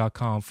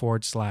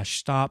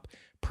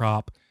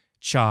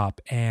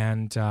 thepilоtreport.com/stop-prop-chop.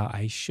 And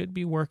I should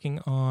be working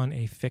on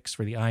a fix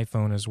for the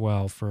iPhone as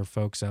well for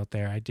folks out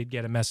there. I did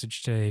get a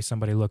message today,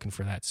 somebody looking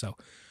for that. So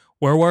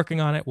we're working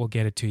on it. We'll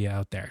get it to you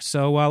out there.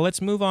 So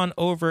let's move on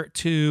over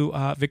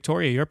to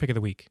Victoria, your pick of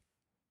the week.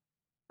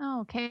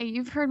 Okay,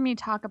 you've heard me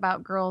talk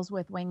about Girls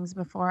with Wings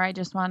before. I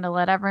just wanted to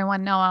let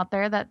everyone know out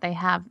there that they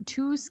have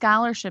 2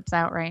 scholarships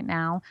out right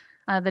now.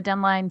 The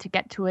deadline to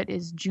get to it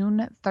is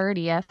June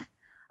 30th.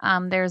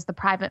 There's the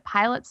Private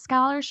Pilot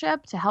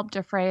Scholarship to help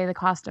defray the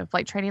cost of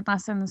flight training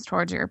lessons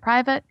towards your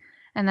private.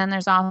 And then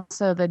there's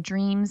also the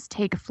Dreams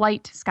Take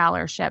Flight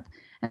Scholarship.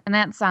 And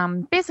that's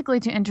basically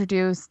to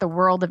introduce the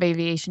world of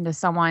aviation to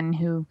someone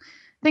who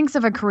thinks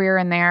of a career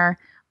in there,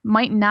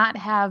 might not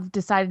have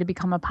decided to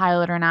become a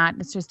pilot or not.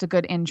 It's just a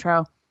good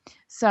intro.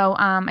 So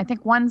I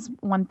think one's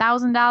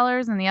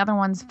 $1,000 and the other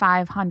one's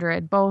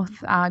 $500.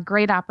 Both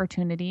great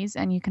opportunities,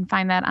 and you can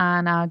find that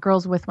on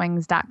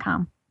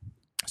girlswithwings.com.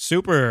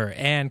 Super.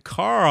 And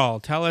Carl,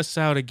 tell us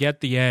how to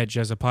get the edge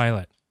as a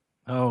pilot.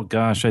 Oh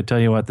gosh, I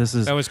tell you what,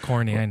 that was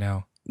corny. I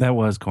know that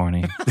was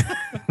corny.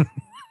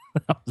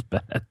 That was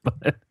bad,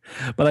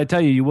 but I tell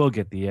you, you will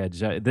get the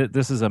edge.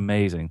 This is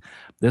amazing.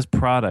 This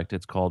product,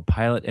 it's called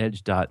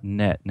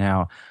pilotedge.net.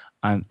 Now,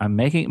 I'm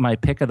making it my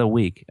pick of the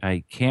week.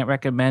 I can't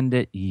recommend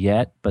it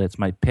yet, but it's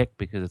my pick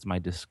because it's my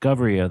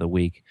discovery of the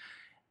week.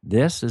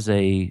 This is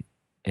a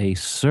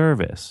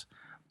service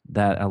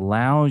that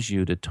allows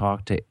you to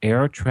talk to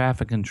air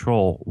traffic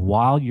control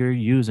while you're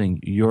using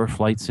your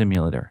flight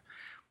simulator.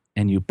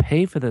 And you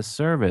pay for this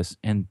service,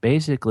 and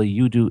basically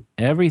you do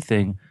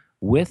everything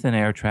with an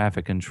air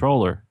traffic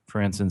controller.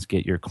 For instance,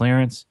 get your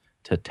clearance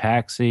to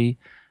taxi,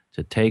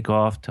 to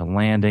takeoff, to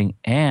landing,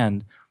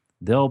 and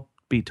they'll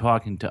be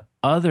talking to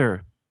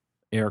other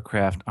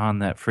aircraft on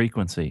that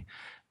frequency.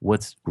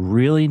 What's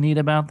really neat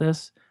about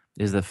this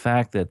is the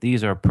fact that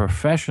these are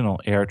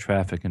professional air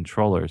traffic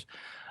controllers.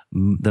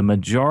 The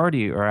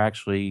majority are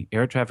actually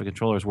air traffic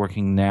controllers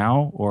working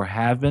now or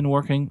have been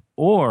working,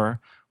 or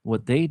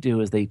what they do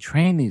is they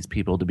train these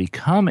people to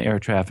become air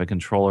traffic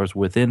controllers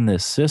within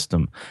this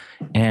system.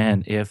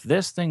 And if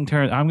this thing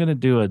turns, I'm going to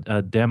do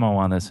a demo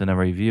on this and a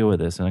review of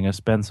this, and I'm going to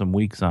spend some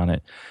weeks on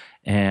it.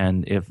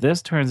 And if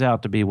this turns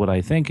out to be what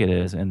I think it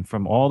is, and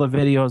from all the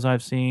videos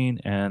I've seen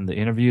and the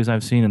interviews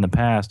I've seen in the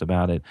past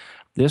about it,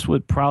 this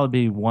would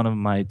probably be one of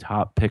my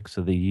top picks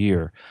of the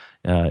year.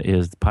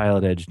 Is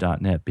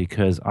pilotedge.net,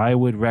 because I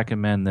would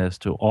recommend this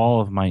to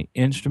all of my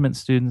instrument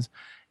students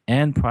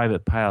and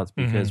private pilots,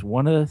 because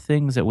one of the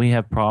things that we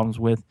have problems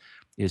with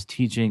is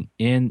teaching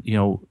in,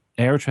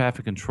 air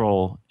traffic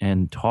control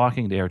and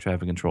talking to air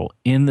traffic control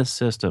in the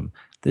system.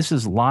 This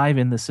is live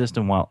in the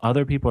system while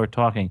other people are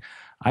talking.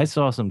 I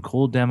saw some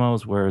cool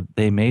demos where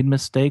they made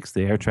mistakes.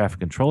 The air traffic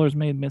controllers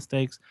made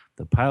mistakes.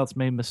 The pilots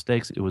made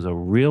mistakes. It was a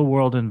real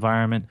world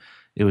environment.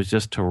 It was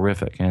just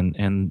terrific.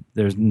 And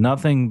there's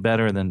nothing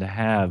better than to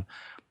have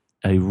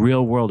a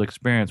real world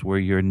experience where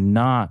you're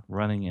not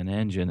running an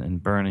engine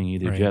and burning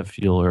either jet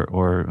fuel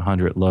or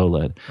 100 low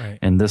lead. Right.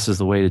 And this is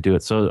the way to do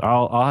it. So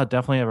I'll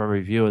definitely have a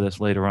review of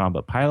this later on,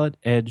 but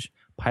pilotedge.net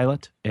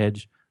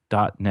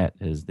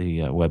is the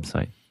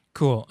website.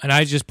 Cool. And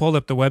I just pulled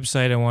up the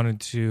website. I wanted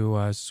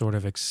to sort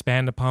of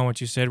expand upon what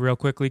you said real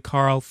quickly,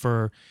 Carl.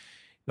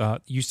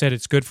 You said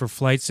it's good for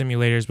flight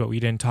simulators, but we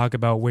didn't talk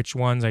about which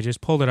ones. I just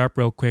pulled it up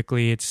real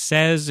quickly. It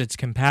says it's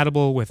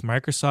compatible with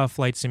Microsoft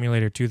Flight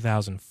Simulator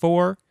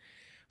 2004,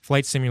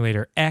 Flight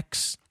Simulator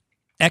X,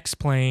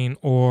 X-Plane,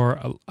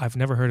 or I've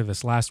never heard of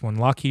this last one,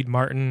 Lockheed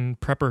Martin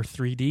Prepper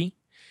 3D.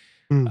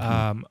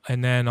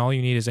 And then all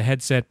you need is a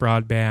headset,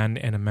 broadband,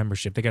 and a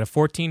membership. They got a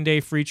 14-day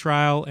free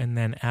trial, and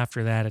then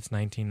after that, it's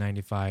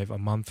 $19.95 a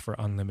month for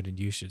unlimited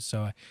usage.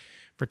 So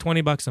for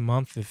 $20 a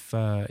month, if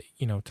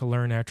to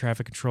learn air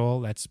traffic control,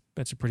 that's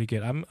a pretty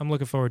good. I'm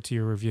looking forward to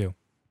your review.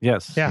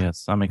 Yes,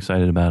 I'm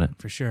excited about it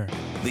for sure.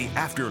 The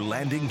after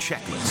landing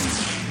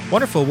checklist.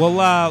 Wonderful.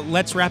 Well,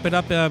 let's wrap it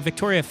up.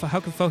 Victoria, how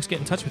can folks get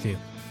in touch with you?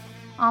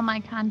 All my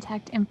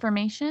contact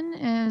information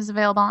is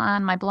available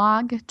on my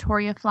blog,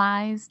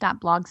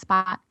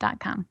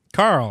 toriaflies.blogspot.com.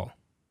 Carl.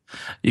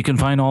 You can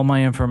find all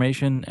my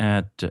information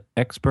at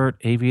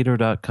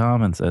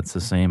expertaviator.com, and that's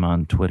the same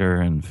on Twitter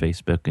and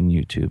Facebook and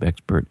YouTube,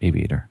 Expert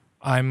Aviator.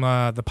 I'm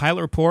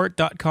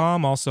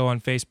thepilоtreport.com, also on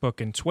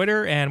Facebook and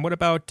Twitter. And what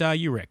about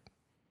you, Rick?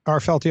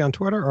 rfelty on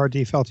Twitter,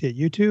 rdfelty at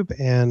YouTube,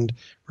 and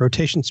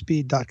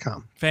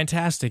rotationspeed.com.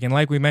 Fantastic. And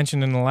like we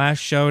mentioned in the last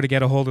show, to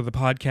get a hold of the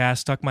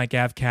podcast,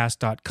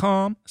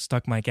 stuckmicavcast.com,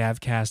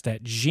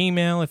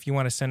 stuckmicavcast@gmail.com if you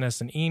want to send us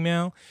an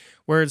email.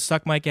 We're at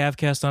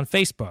stuckmicavcast on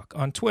Facebook,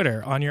 on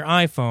Twitter, on your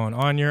iPhone,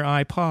 on your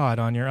iPod,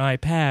 on your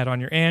iPad,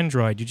 on your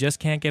Android. You just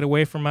can't get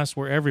away from us.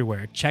 We're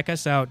everywhere. Check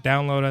us out.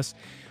 Download us.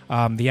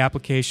 The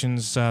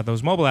applications,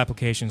 those mobile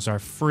applications are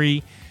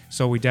free,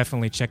 so we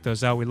definitely check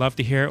those out. We love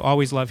to hear,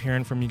 always love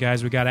hearing from you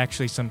guys. We got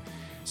actually some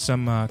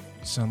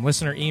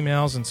listener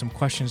emails and some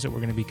questions that we're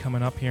going to be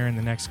coming up here in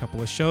the next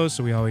couple of shows,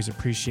 so we always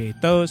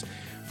appreciate those.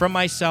 From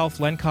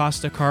myself, Len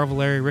Costa, Carl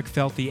Valeri, Rick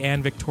Felty,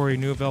 and Victoria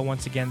Neuville,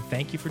 once again,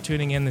 thank you for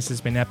tuning in. This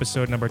has been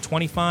episode number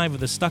 25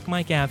 of the Stuck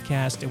Mic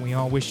Avcast, and we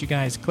all wish you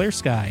guys clear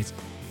skies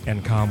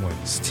and calm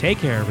winds. Take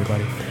care,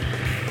 everybody.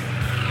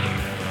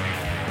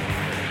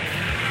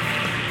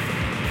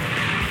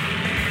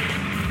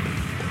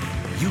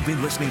 You've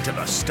been listening to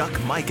the Stuck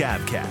Mic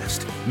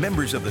Avcast.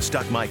 Members of the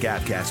Stuck Mic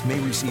Avcast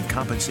may receive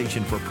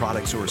compensation for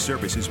products or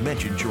services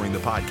mentioned during the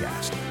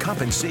podcast.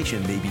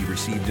 Compensation may be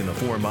received in the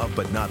form of,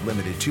 but not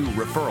limited to,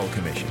 referral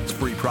commissions,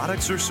 free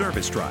products, or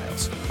service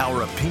trials.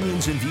 Our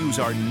opinions and views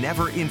are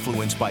never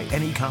influenced by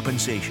any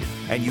compensation,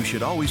 and you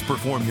should always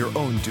perform your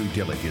own due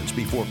diligence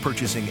before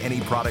purchasing any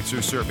products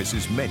or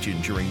services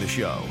mentioned during the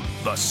show.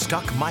 The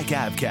Stuck Mic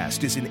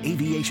Avcast is an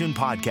aviation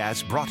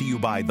podcast brought to you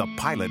by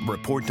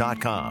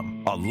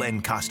thepilоtreport.com, a Len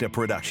Costa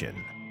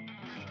production.